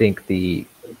you think the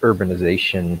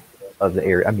urbanization of the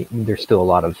area? I mean, there's still a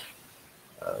lot of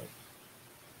uh,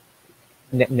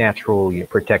 natural,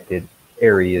 protected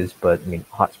areas, but I mean,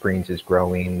 Hot Springs is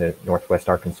growing. The Northwest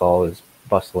Arkansas is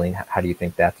bustling. How do you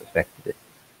think that's affected it?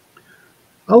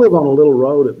 I live on a little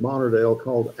road at Bonnerdale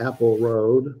called Apple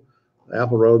Road,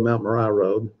 Mount Moriah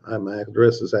Road. My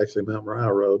address is actually Mount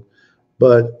Moriah Road.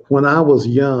 But when I was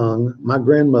young, my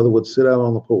grandmother would sit out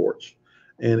on the porch.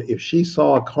 And if she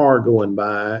saw a car going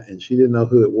by and she didn't know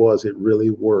who it was, it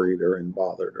really worried her and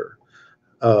bothered her.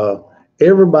 Uh,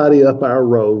 Everybody up our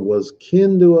road was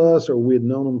kin to us, or we'd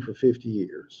known them for 50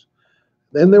 years.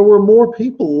 And there were more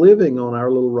people living on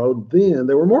our little road then.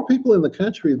 There were more people in the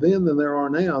country then than there are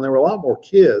now. And there were a lot more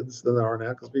kids than there are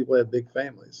now because people had big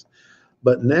families.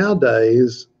 But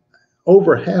nowadays,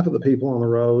 over half of the people on the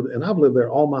road, and I've lived there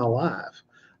all my life,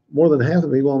 more than half of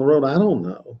the people on the road, I don't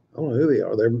know. I don't know who they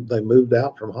are. They moved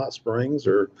out from Hot Springs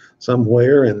or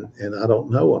somewhere, and I don't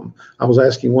know them. I was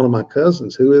asking one of my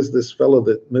cousins, who is this fellow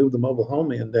that moved the mobile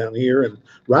home in down here and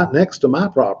right next to my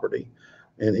property?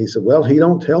 And he said, well, he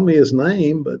don't tell me his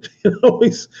name, but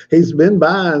he's been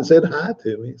by and said hi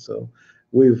to me. So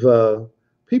we've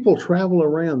people travel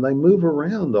around. They move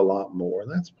around a lot more,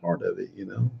 and that's part of it.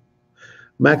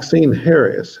 Maxine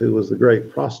Harris, who was the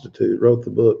great prostitute, wrote the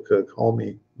book Call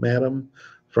Me Madam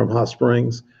from Hot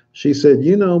Springs. She said,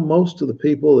 most of the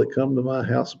people that come to my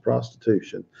house of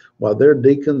prostitution, while they're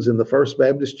deacons in the First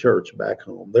Baptist Church back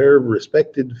home, they're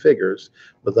respected figures,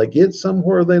 but they get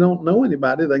somewhere they don't know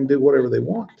anybody, they can do whatever they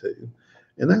want to.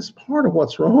 And that's part of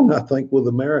what's wrong, I think, with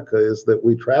America, is that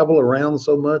we travel around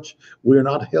so much, we're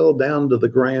not held down to the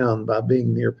ground by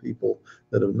being near people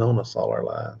that have known us all our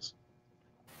lives.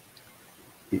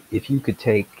 If you could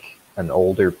take an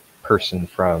older person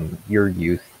from your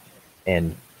youth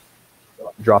and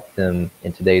drop them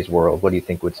in today's world, what do you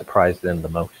think would surprise them the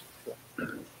most?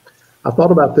 I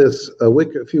thought about this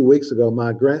a few weeks ago.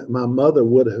 My mother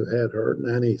would have had her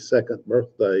 92nd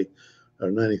birthday, or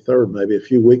 93rd maybe, a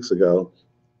few weeks ago.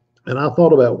 And I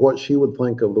thought about what she would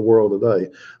think of the world today.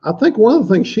 I think one of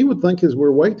the things she would think is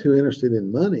we're way too interested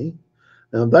in money.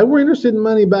 Now, they were interested in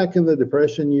money back in the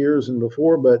Depression years and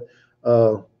before, but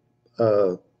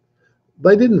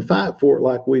they didn't fight for it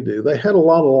like we do. They had a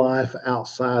lot of life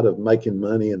outside of making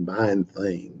money and buying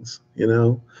things.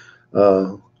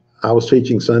 I was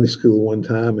teaching Sunday school one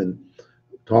time and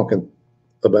talking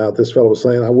about, this fellow was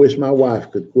saying, I wish my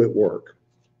wife could quit work.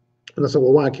 And I said,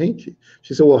 well, why can't she?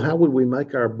 She said, well, how would we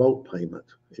make our boat payment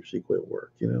if she quit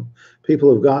work?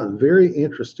 People have gotten very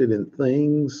interested in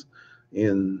things,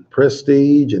 in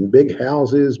prestige and big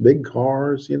houses, big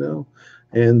cars,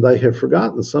 and they have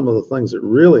forgotten some of the things that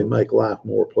really make life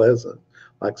more pleasant,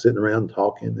 like sitting around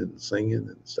talking and singing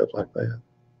and stuff like that.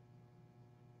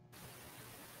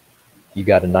 You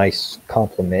got a nice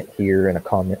compliment here and a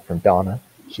comment from Donna.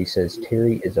 She says,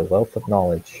 Terry is a wealth of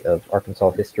knowledge of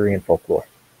Arkansas history and folklore.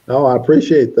 Oh, I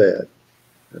appreciate that.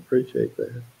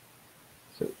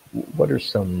 So what are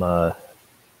some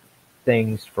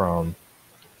things from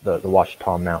the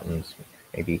Ouachita Mountains,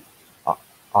 maybe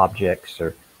objects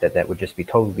or that would just be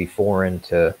totally foreign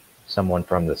to someone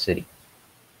from the city?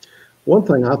 One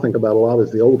thing I think about a lot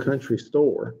is the old country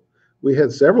store. We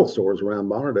had several stores around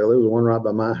Bonnerdale. There was one right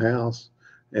by my house.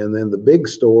 And then the big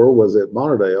store was at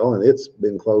Bonnerdale, and it's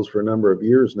been closed for a number of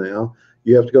years now.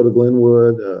 You have to go to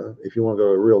Glenwood if you want to go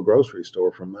to a real grocery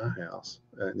store from my house,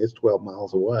 and it's 12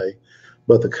 miles away.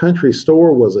 But the country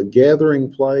store was a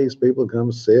gathering place. People would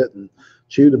come sit and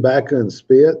chew tobacco and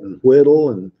spit and whittle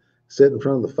and sit in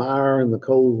front of the fire in the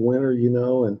cold winter,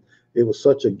 and it was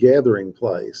such a gathering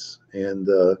place. And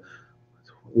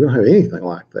we don't have anything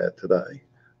like that today.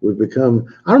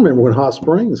 I remember when Hot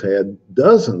Springs had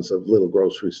dozens of little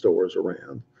grocery stores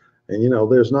around.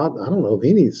 And, there's I don't know of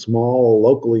any small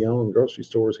locally owned grocery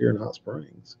stores here in Hot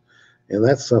Springs. And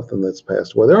that's something that's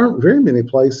passed away. There aren't very many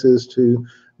places to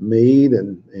meet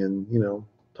and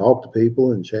talk to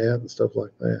people and chat and stuff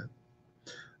like that.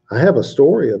 I have a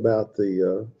story about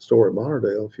the store at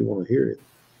Bonnerdale if you want to hear it.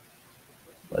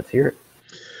 Let's hear it.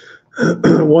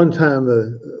 One time,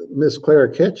 Miss Clara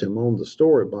Ketchum owned the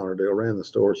store at Bonnerdale, ran the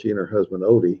store, she and her husband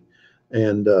Odie.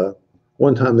 And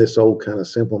one time this old kind of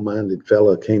simple-minded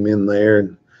fella came in there,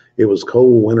 and it was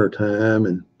cold winter time,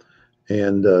 and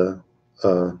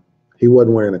he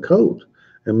wasn't wearing a coat.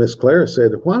 And Miss Clara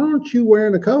said, "Why aren't you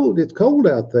wearing a coat? It's cold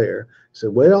out there." He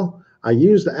said, "Well, I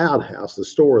used the outhouse." The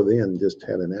store then just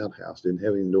had an outhouse, didn't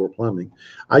have indoor plumbing.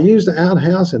 "I used the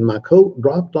outhouse and my coat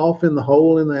dropped off in the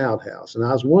hole in the outhouse. And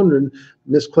I was wondering,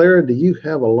 Miss Clara, do you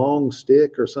have a long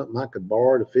stick or something I could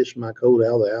borrow to fish my coat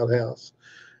out of the outhouse?"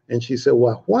 And she said,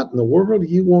 "Well, what in the world do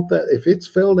you want that? If it's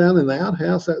fell down in the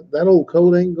outhouse, that old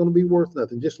coat ain't going to be worth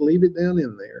nothing. Just leave it down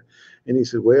in there." And he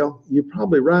said, "Well, you're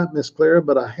probably right, Miss Clara,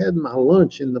 but I had my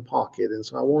lunch in the pocket, and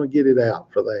so I want to get it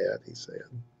out for that," he said.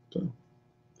 So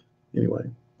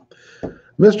anyway,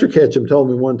 Mr. Ketchum told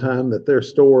me one time that their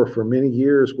store for many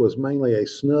years was mainly a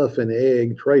snuff and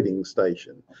egg trading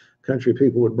station. Country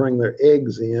people would bring their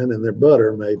eggs in and their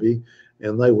butter maybe,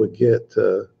 and they would get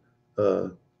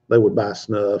they would buy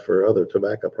snuff or other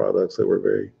tobacco products that were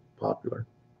very popular.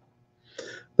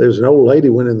 There's an old lady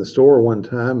went in the store one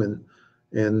time, and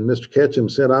Mr. Ketchum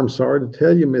said, "I'm sorry to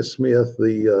tell you, Miss Smith,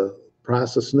 the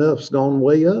price of snuff's gone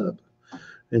way up."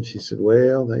 And she said,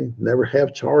 "Well, they never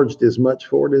have charged as much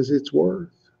for it as it's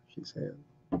worth," she said.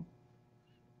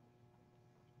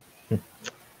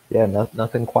 Yeah,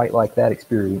 nothing quite like that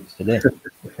experience today.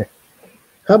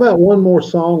 How about one more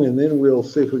song, and then we'll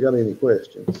see if we got any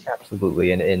questions.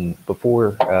 Absolutely. And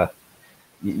before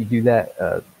you do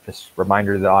that, just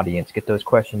reminder to the audience, get those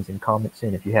questions and comments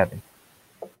in if you have any.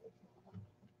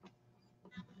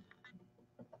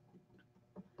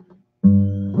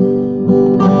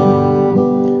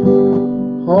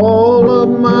 All of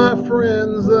my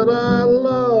friends that I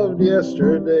loved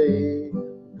yesterday,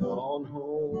 gone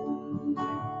home,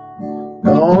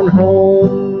 gone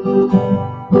home.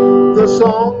 The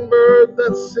songbird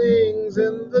that sings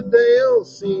in the dale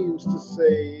seems to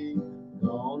say,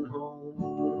 gone home,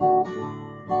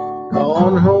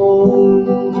 gone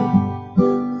home.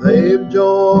 They've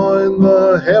joined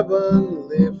the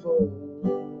heavenly fold.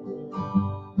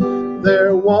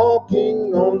 They're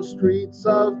walking on streets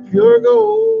of pure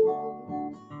gold.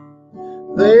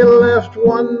 They left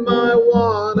one by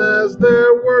one as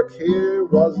their work here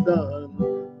was done.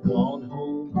 Gone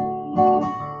home,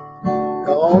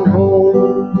 gone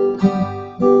home.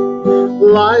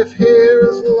 Life here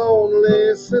is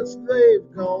lonely since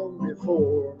they've gone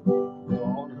before.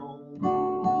 Gone home,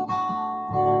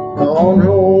 gone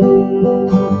home.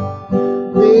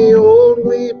 The old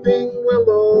weeping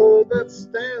willow that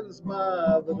stands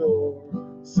by the door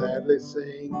sadly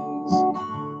sings,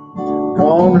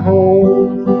 gone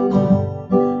home.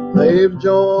 They've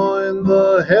joined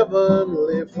the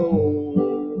heavenly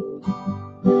fold.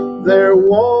 They're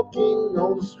walking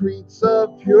on streets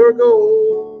of pure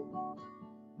gold.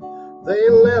 They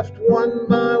left one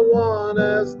by one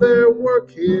as their work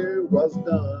here was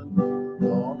done.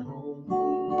 Gone home,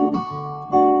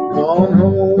 gone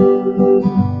home.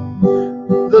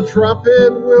 The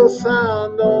trumpet will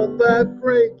sound on that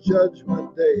great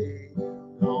judgment day.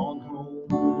 Gone home,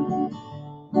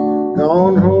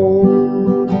 gone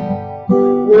home.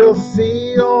 We'll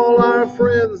see all our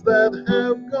friends that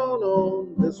have gone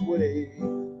on this way.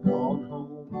 Gone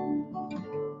home,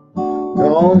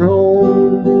 gone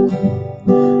home.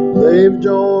 They've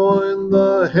joined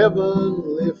the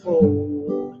heavenly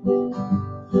fold.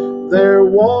 They're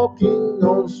walking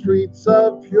on streets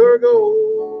of pure gold.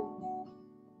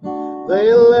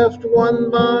 They left one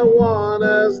by one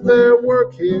as their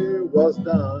work here was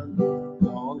done.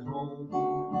 Gone home,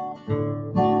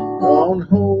 gone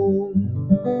home.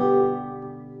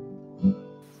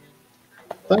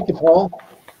 Thank you, Paul.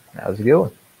 That was a good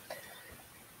one.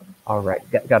 All right,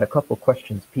 got a couple of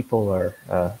questions. People are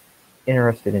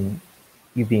interested in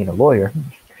you being a lawyer.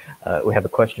 We have a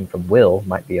question from Will,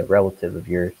 might be a relative of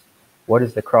yours. What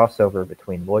is the crossover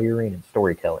between lawyering and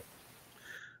storytelling?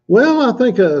 Well, I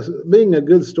think being a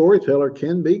good storyteller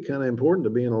can be kind of important to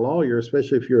being a lawyer,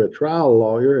 especially if you're a trial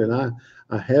lawyer. And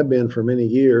I have been for many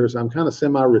years. I'm kind of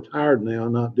semi-retired now,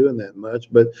 not doing that much.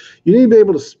 But you need to be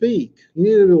able to speak. You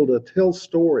need to be able to tell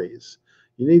stories.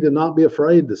 You need to not be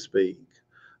afraid to speak.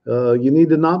 You need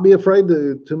to not be afraid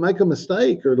to make a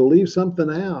mistake or to leave something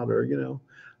out. Or, you know,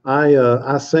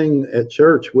 I sing at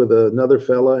church with another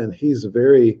fella, and he's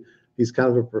kind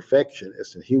of a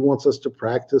perfectionist, and he wants us to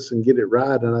practice and get it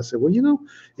right. And I said, well, you know,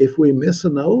 if we miss a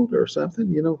note or something,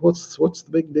 you know, what's the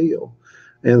big deal?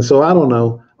 And so I don't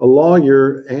know, a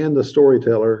lawyer and a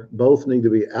storyteller both need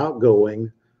to be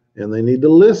outgoing, and they need to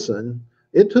listen.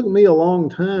 It took me a long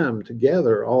time to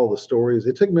gather all the stories.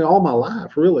 It took me all my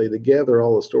life, really, to gather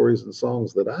all the stories and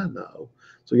songs that I know.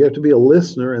 So you have to be a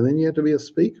listener, and then you have to be a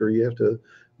speaker. You have to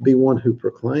be one who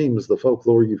proclaims the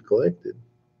folklore you've collected.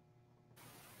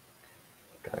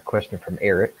 Got a question from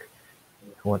Eric,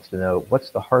 who wants to know, what's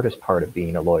the hardest part of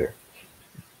being a lawyer?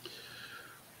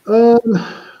 Um,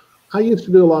 I used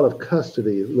to do a lot of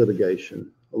custody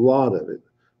litigation, a lot of it.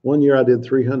 One year I did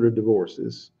 300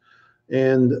 divorces.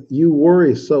 And you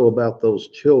worry so about those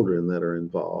children that are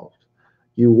involved.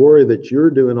 You worry that you're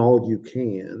doing all you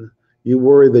can. You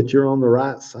worry that you're on the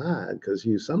right side because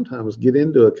you sometimes get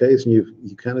into a case and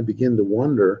you kind of begin to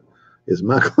wonder, is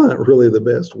my client really the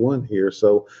best one here?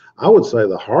 So I would say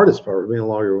the hardest part of being a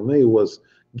lawyer with me was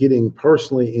getting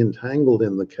personally entangled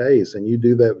in the case. And you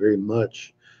do that very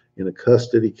much in a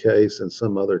custody case and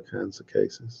some other kinds of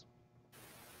cases.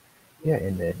 Yeah,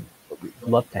 and then we'd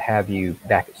love to have you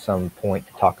back at some point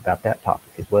to talk about that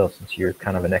topic as well, since you're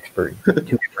kind of an expert in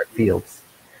two different fields.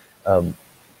 Um,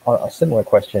 a similar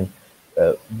question: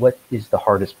 what is the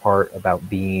hardest part about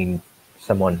being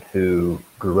someone who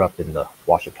grew up in the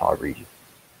Ouachita region?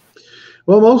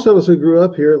 Well, most of us who grew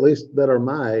up here, at least that are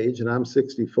my age, and I'm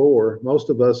 64, most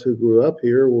of us who grew up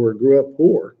here grew up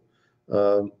poor.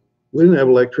 Uh, we didn't have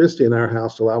electricity in our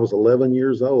house till I was 11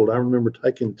 years old. I remember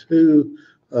taking two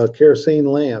kerosene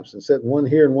lamps and setting one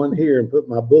here and one here and put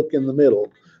my book in the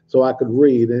middle so I could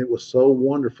read. And it was so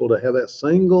wonderful to have that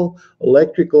single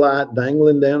electric light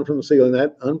dangling down from the ceiling,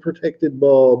 that unprotected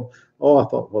bulb. Oh, I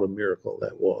thought what a miracle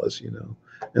that was, you know.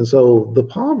 And so the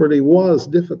poverty was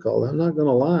difficult. I'm not going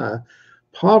to lie.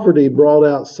 Poverty brought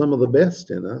out some of the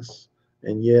best in us,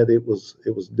 and yet it was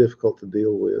difficult to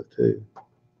deal with too.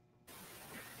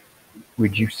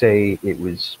 Would you say it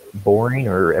was boring,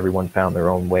 or everyone found their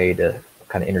own way to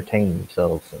kind of entertain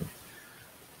themselves?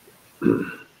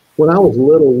 And When I was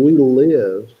little, we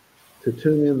lived to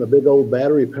tune in the big old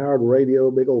battery powered radio,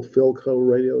 big old Philco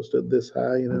radio stood this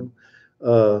high, you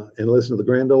know, and listen to the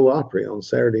Grand Ole Opry on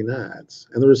Saturday nights.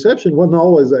 And the reception wasn't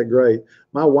always that great.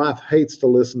 My wife hates to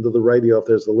listen to the radio if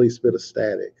there's the least bit of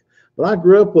static. But I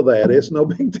grew up with that. It's no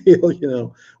big deal, you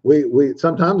know. We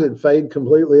sometimes it'd fade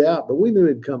completely out, but we knew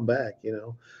it'd come back, you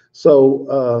know.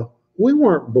 So we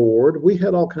weren't bored. We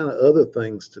had all kind of other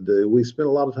things to do. We spent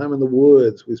a lot of time in the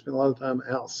woods. We spent a lot of time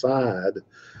outside,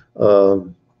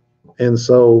 um, and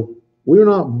so we were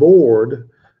not bored,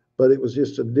 but it was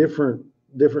just a different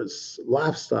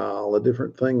lifestyle, a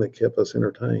different thing that kept us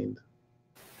entertained.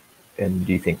 and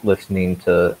do you think listening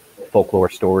to folklore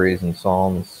stories and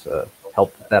songs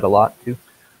helped with that a lot too?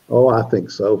 Oh, I think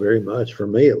so, very much, for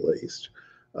me at least.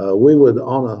 We would,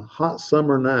 on a hot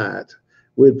summer night,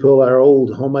 we'd pull our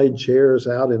old homemade chairs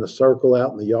out in a circle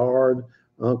out in the yard,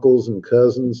 uncles and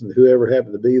cousins and whoever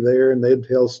happened to be there, and they'd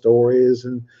tell stories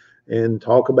and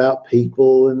talk about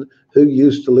people and who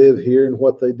used to live here and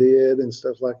what they did and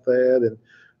stuff like that. And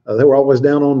they were always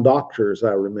down on doctors,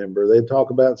 I remember. They'd talk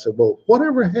about and say, well,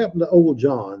 whatever happened to old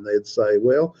John? They'd say,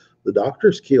 well, the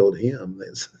doctors killed him.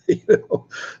 They'd say, you know.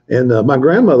 And my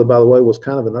grandmother, by the way, was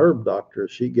kind of an herb doctor.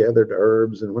 She gathered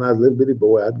herbs. And when I was a little bitty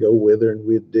boy, I'd go with her and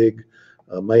we'd dig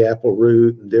mayapple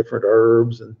root and different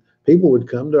herbs. And people would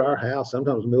come to our house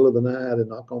sometimes in the middle of the night and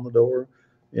knock on the door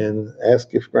and ask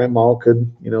if grandma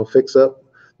could, you know, fix up.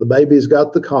 The baby's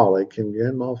got the colic. Can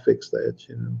grandma fix that,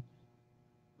 you know?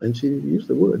 And she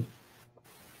usually would.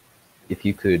 If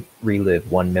you could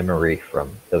relive one memory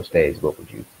from those days, what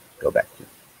would you go back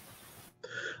to?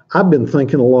 I've been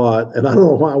thinking a lot, and I don't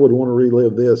know why I would want to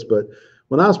relive this, but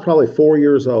when I was probably 4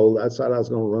 years old, I decided I was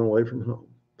going to run away from home.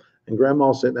 And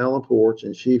grandma sitting out on the porch,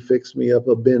 and she fixed me up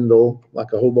a bindle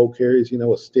like a hobo carries, you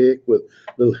know, a stick with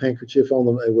a little handkerchief on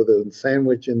them, with a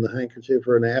sandwich in the handkerchief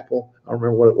or an apple. I don't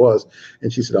remember what it was.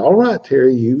 And she said, all right,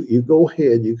 Terry, you go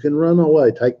ahead. You can run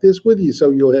away. Take this with you so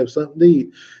you'll have something to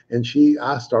eat. And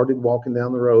I started walking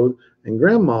down the road, and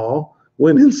grandma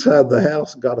went inside the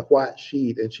house, got a white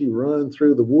sheet, and she run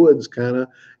through the woods kind of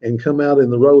and come out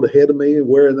in the road ahead of me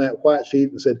wearing that white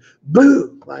sheet and said,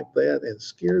 boom, like that, and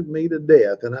scared me to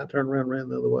death. And I turned around and ran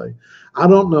the other way. I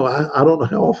don't know. I don't know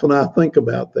how often I think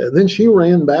about that. And then she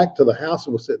ran back to the house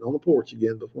and was sitting on the porch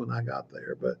again before when I got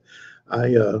there. But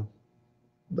I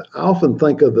often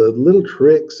think of the little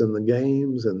tricks and the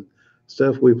games and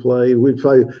stuff we played. We'd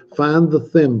play find the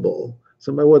thimble.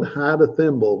 Somebody would hide a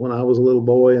thimble when I was a little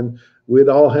boy, and we'd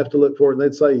all have to look for it. And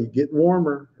they'd say, getting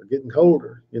warmer or getting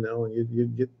colder, you know, and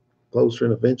you'd get closer,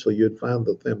 and eventually you'd find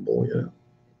the thimble, you know.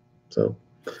 So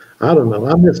I don't know.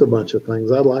 I miss a bunch of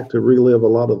things. I'd like to relive a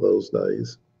lot of those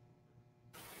days.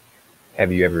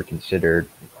 Have you ever considered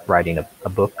writing a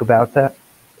book about that?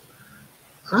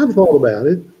 I've thought about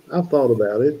it. I've thought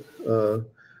about it.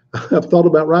 I've thought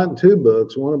about writing two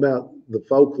books, one about the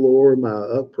folklore, my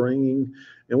upbringing,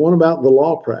 and one about the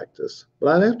law practice.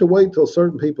 But I'd have to wait till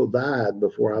certain people died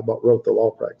before I wrote the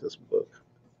law practice book.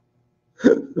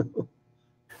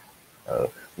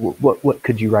 What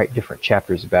could you write different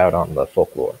chapters about on the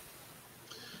folklore?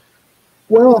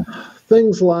 Well,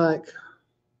 things like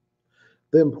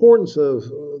the importance of,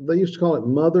 they used to call it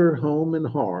mother, home, and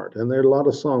heart. And there are a lot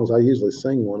of songs. I usually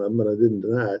sing one of them, but I didn't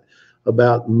tonight,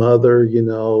 about mother,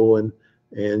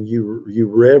 and you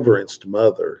reverenced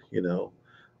mother,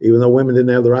 even though women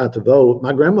didn't have the right to vote.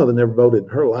 My grandmother never voted in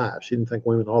her life. She didn't think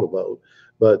women ought to vote,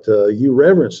 but you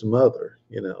reverenced mother,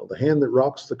 the hand that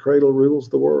rocks the cradle rules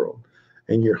the world.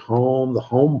 And your home, the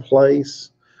home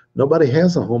place. Nobody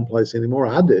has a home place anymore.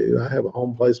 I do. I have a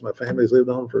home place my family's lived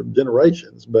on for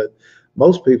generations, but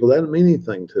most people, that doesn't mean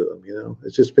anything to them.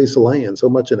 It's just a piece of land, so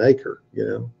much an acre,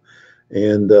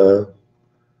 and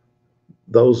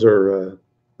those were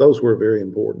very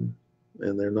important,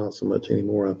 and they're not so much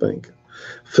anymore. I think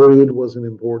food was an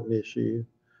important issue,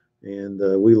 and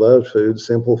we loved food.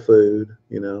 Simple food,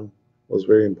 was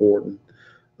very important.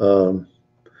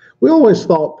 We always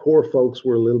thought poor folks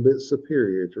were a little bit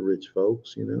superior to rich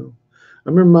folks. I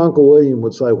remember my Uncle William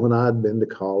would say when I'd been to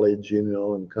college,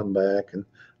 and come back, and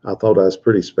I thought I was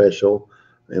pretty special,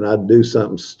 and I'd do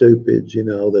something stupid,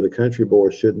 that a country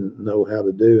boy shouldn't know how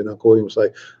to do. And Uncle William would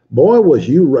say, "Boy, was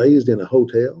you raised in a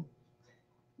hotel?"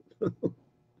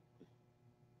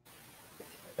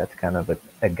 That's kind of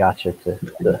a gotcha to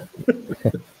the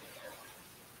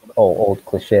old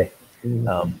cliche.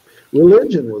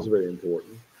 Religion was very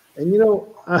important. And,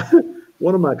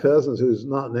 one of my cousins, who's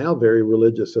not now very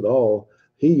religious at all,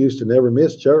 he used to never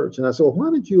miss church. And I said, "Well, why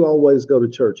did you always go to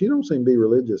church? You don't seem to be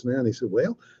religious now." And he said,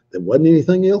 "Well, there wasn't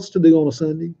anything else to do on a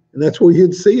Sunday. And that's where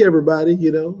you'd see everybody,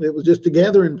 It was just a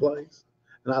gathering place."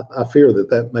 And I fear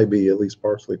that may be at least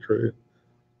partially true.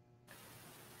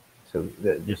 So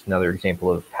just another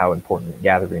example of how important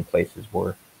gathering places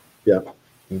were. Yeah.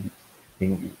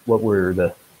 What were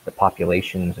the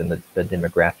populations and the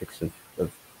demographics of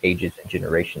ages and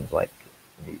generations like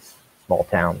in these small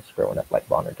towns growing up like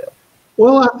Bonnerdale?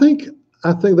 Well, I think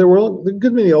there were a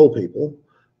good many old people,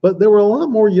 but there were a lot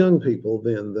more young people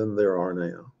then than there are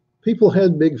now. People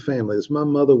had big families. My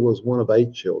mother was one of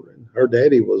 8 children. Her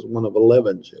daddy was one of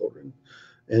 11 children.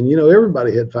 And,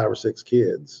 everybody had 5 or 6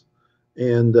 kids.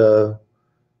 And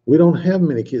we don't have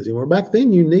many kids anymore. Back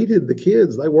then, you needed the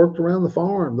kids. They worked around the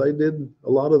farm. They did a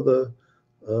lot of the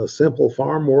simple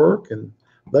farm work, and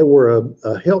they were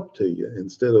a help to you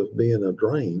instead of being a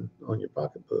drain on your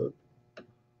pocketbook.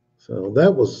 So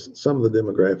that was some of the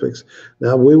demographics.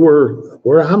 Now,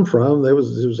 where I'm from, it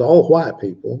was all white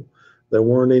people. There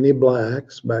weren't any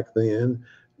blacks back then,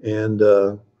 and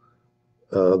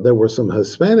there were some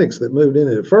Hispanics that moved in.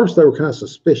 And at first, they were kind of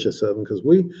suspicious of them because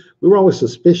we were always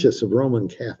suspicious of Roman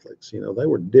Catholics. They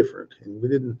were different, and we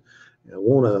didn't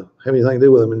want to have anything to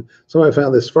do with them. And somebody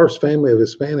found this first family of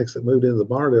Hispanics that moved into the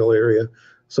Bonnerdale area.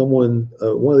 One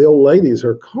of the old ladies,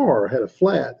 her car had a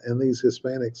flat, and these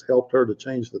Hispanics helped her to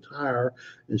change the tire.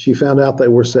 And she found out they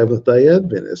were Seventh-day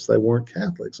Adventists. They weren't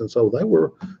Catholics, and so they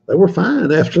were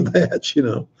fine after that,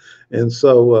 And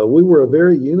so we were a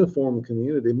very uniform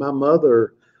community. My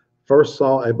mother first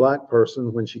saw a black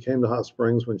person when she came to Hot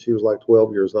Springs when she was like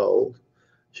 12 years old.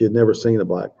 She had never seen a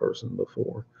black person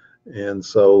before, and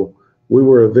so we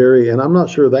were and I'm not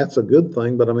sure that's a good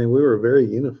thing, but I mean, we were very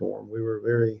uniform. We were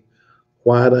very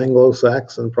white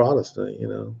Anglo-Saxon Protestant,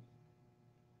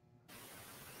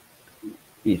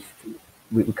 We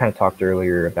kind of talked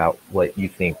earlier about what you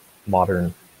think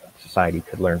modern society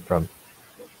could learn from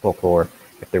folklore.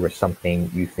 If there was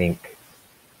something you think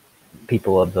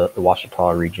people of the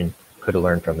Ouachita region could have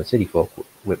learned from the city folk,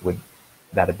 would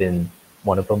that have been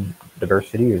one of them,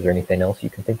 diversity, or is there anything else you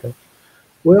can think of?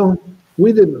 Well,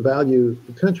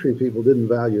 the country people didn't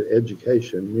value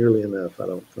education nearly enough, I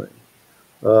don't think.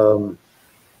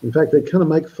 In fact, they kind of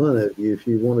make fun of you if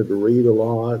you wanted to read a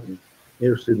lot and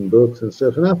interested in books and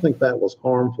stuff. And I think that was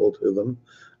harmful to them.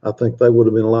 I think they would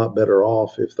have been a lot better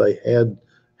off if they had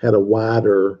a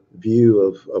wider view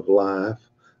of life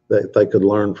that they could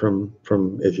learn from,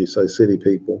 as you say, city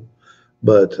people.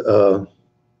 But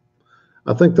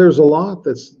I think there's a lot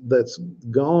that's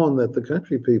gone that the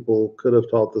country people could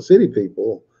have taught the city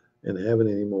people and haven't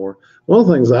anymore. One of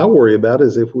the things I worry about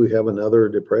is if we have another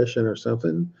depression or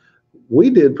something. We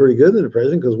did pretty good in the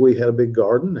depression because we had a big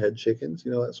garden, had chickens,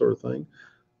 that sort of thing.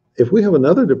 If we have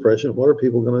another depression, what are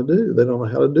people going to do? They don't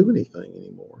know how to do anything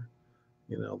anymore.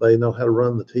 They know how to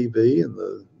run the TV and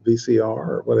the VCR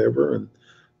or whatever,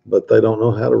 but they don't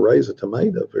know how to raise a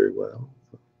tomato very well.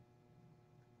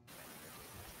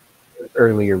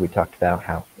 Earlier, we talked about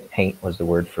how haint was the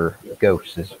word for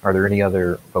ghosts. Are there any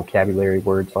other vocabulary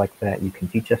words like that you can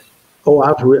teach us? Oh,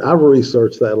 I've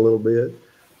researched that a little bit.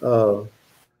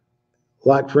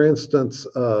 Like, for instance,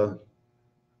 I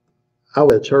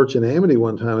was at church in Amity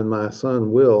one time, and my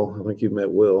son, Will, I think you've met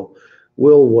Will,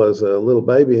 Will was a little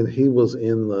baby, and he was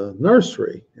in the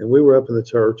nursery, and we were up in the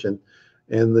church, and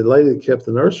the lady that kept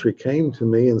the nursery came to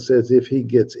me and says, if he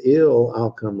gets ill,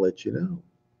 I'll come let you know.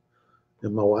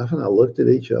 And my wife and I looked at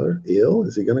each other. Ill?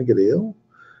 Is he going to get ill?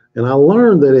 And I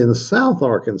learned that in South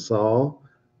Arkansas,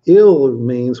 ill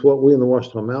means what we in the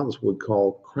Ouachita Mountains would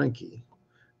call cranky.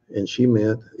 And she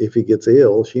meant if he gets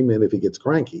ill, she meant if he gets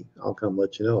cranky, I'll come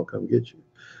let you know, I'll come get you.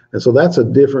 And so that's a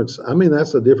difference. I mean,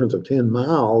 that's a difference of 10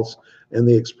 miles, and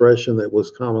the expression that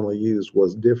was commonly used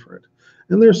was different.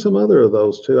 And there's some other of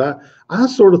those too. I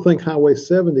sort of think Highway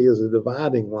 70 is a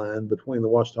dividing line between the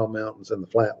Ouachita Mountains and the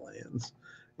flatlands.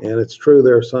 And it's true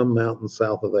there are some mountains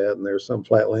south of that, and there's some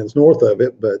flatlands north of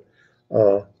it, but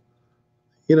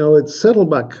you know, it's settled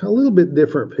by a little bit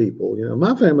different people. You know,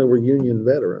 my family were Union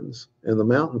veterans, and the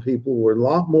mountain people were a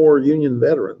lot more Union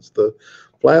veterans. The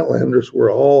Flatlanders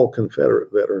were all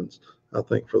Confederate veterans, I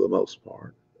think, for the most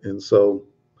part. And so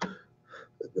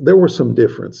there were some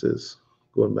differences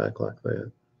going back like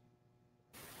that.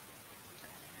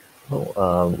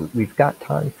 Well, we've got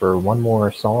time for one more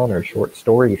song or short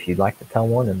story if you'd like to tell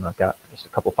one, and I've got just a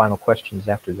couple final questions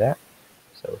after that.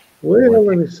 So, well,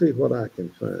 let me see what I can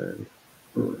find.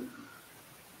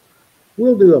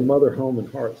 We'll do a Mother, Home, and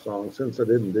Heart song since I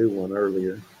didn't do one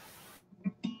earlier.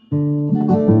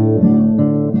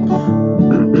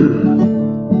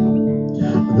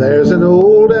 There's an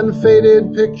old and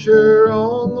faded picture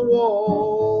on the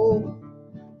wall.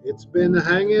 It's been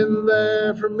hanging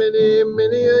there for many,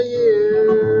 many a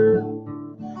year.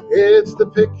 It's the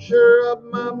picture of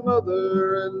my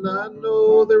mother, and I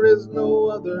know there is no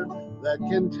other that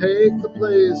can take the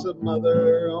place of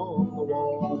mother on the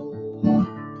wall.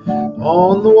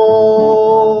 On the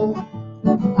wall,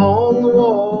 on the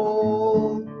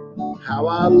wall, how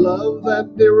I love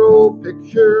that dear old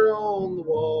picture on the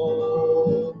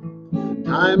wall.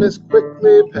 Time is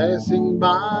quickly passing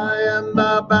by, and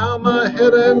I bow my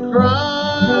head and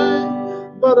cry,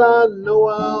 but I know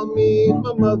I'll meet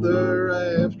my mother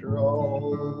after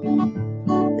all.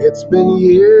 It's been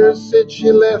years since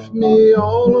she left me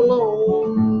all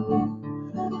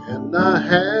alone, and I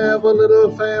have a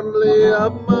little family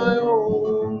of my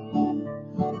own,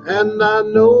 and I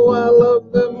know I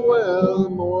love them well,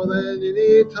 more than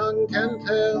any tongue can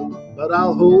tell, but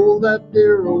I'll hold that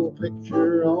dear old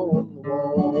picture on the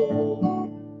wall.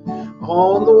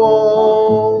 On the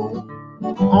wall,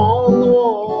 on the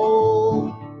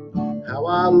wall, how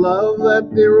I love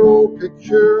that dear old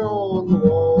picture on the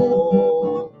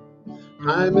wall.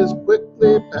 Time is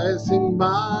quickly passing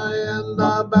by, and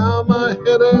I bow my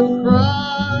head and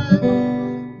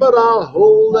cry, but I'll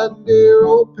hold that dear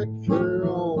old picture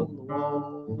on the wall.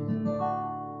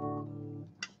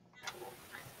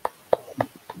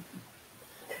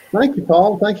 Thank you,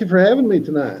 Paul. Thank you for having me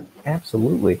tonight.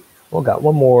 Absolutely. Well, got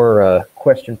one more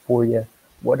question for you.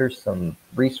 What are some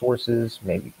resources,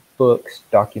 maybe books,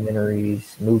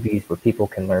 documentaries, movies, where people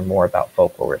can learn more about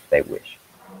folklore if they wish?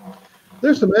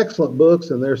 There's some excellent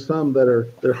books, and there's some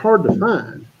that they're hard to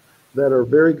find that are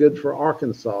very good for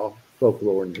Arkansas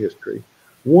folklore and history.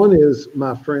 One is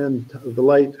my friend, the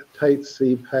late Tate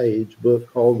C. Page book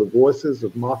called The Voices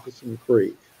of Moccasin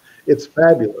Creek. It's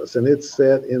fabulous, and it's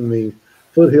set in the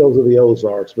foothills of the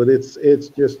Ozarks, but it's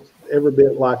just every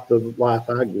bit like the life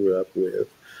I grew up with.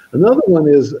 Another one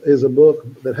is a book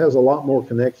that has a lot more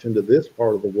connection to this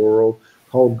part of the world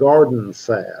called Garden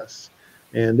Sass.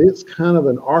 And it's kind of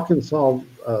an Arkansas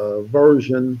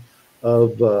version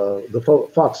of the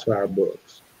Foxfire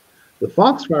books. The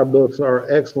Foxfire books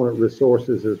are excellent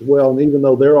resources as well. And even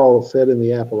though they're all set in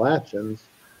the Appalachians,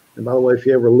 and by the way, if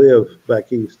you ever live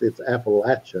back east, it's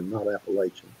Appalachian, not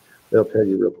Appalachian. They'll tell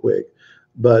you real quick.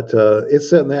 But it's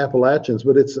set in the Appalachians,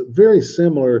 but it's very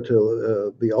similar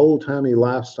to the old-timey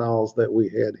lifestyles that we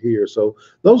had here. So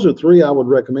those are three I would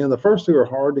recommend. The first two are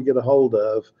hard to get a hold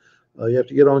of. You have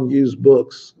to get on used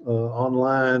books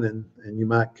online, and you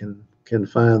might can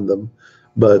find them.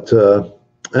 But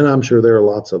and I'm sure there are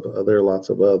lots of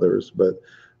others, but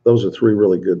those are three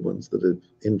really good ones that have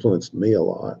influenced me a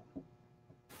lot.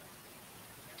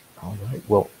 All right.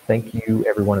 Well, thank you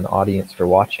everyone in the audience for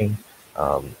watching.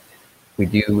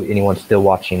 Anyone still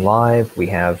watching live, we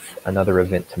have another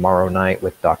event tomorrow night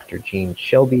with Dr. Gene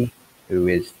Shelby, who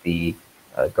is the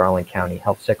Garland County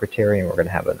Health Secretary, and we're going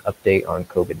to have an update on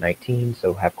COVID-19,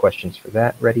 so have questions for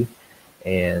that ready.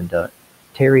 And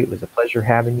Terry, it was a pleasure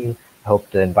having you. I hope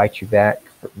to invite you back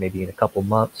for maybe in a couple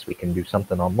months. We can do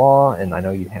something on law, and I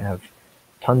know you have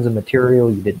tons of material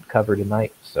you didn't cover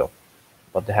tonight, so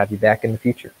love to have you back in the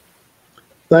future.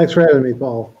 Thanks for having me,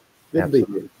 Paul. Good to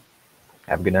be here.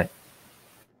 Have a good night.